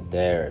this in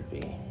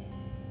therapy.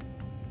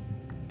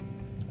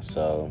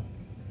 So,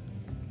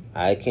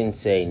 I can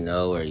say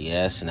no or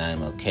yes, and I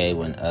am okay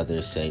when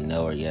others say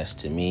no or yes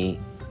to me.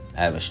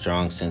 I have a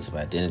strong sense of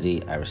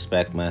identity. I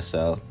respect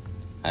myself.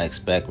 I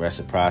expect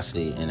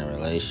reciprocity in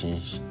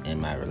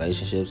my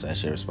relationships. I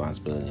share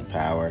responsibility and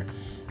power.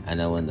 I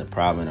know when the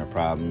problem or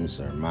problems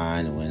are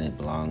mine and when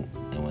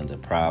the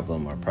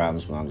problem or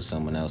problems belong to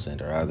someone else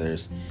and or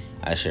others.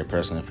 I share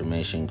personal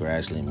information,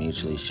 gradually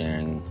mutually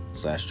sharing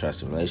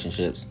 /trusted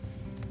relationships.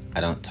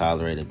 I don't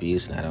tolerate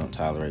abuse and I don't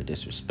tolerate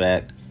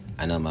disrespect.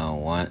 I know my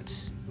own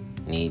wants,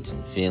 needs,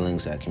 and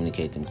feelings. I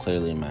communicate them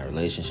clearly in my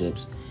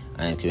relationships.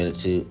 I am committed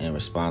to and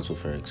responsible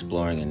for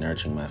exploring and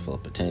nurturing my full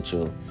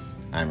potential.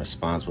 I am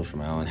responsible for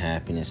my own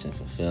happiness and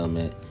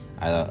fulfillment.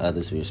 I allow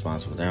others to be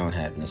responsible for their own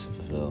happiness and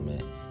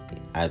fulfillment.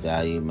 I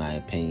value my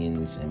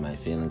opinions and my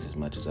feelings as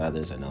much as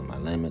others. I know my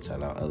limits. I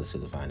allow others to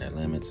define their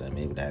limits. I'm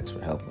able to ask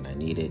for help when I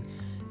need it.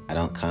 I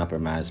don't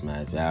compromise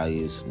my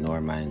values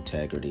nor my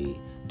integrity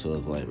to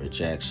avoid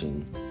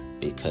rejection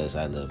because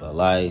I live a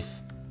life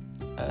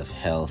of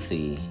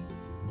healthy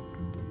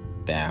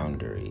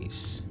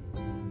boundaries.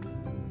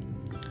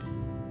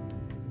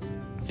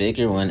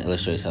 Figure 1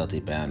 illustrates healthy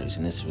boundaries.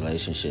 In this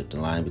relationship, the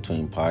line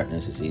between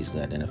partners is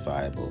easily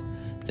identifiable.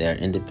 They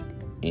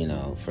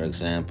are, for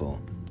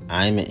example,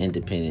 I'm an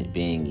independent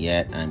being,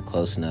 yet I'm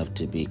close enough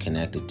to be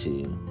connected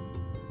to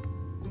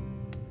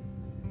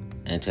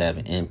and to have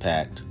an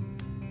impact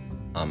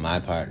on my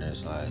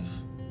partner's life.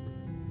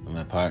 And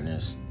my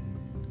partners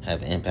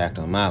have an impact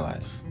on my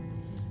life.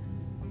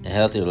 In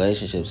healthy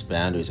relationships,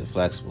 boundaries are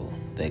flexible.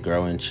 They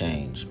grow and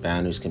change.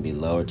 Boundaries can be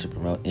lowered to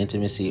promote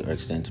intimacy or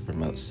extend to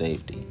promote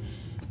safety.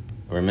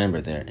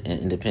 Remember, they're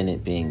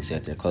independent beings,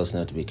 yet they're close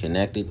enough to be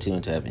connected to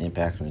and to have an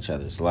impact on each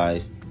other's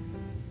life.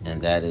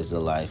 And that is the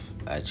life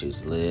I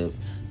choose to live.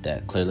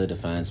 That clearly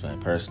defines my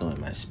personal and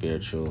my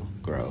spiritual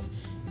growth.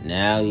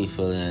 Now you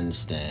fully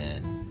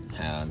understand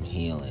how I'm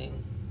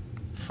healing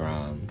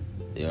from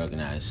the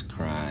organized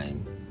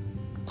crime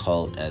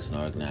cult as an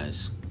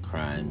organized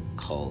crime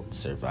cult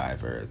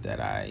survivor that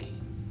I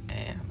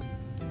am.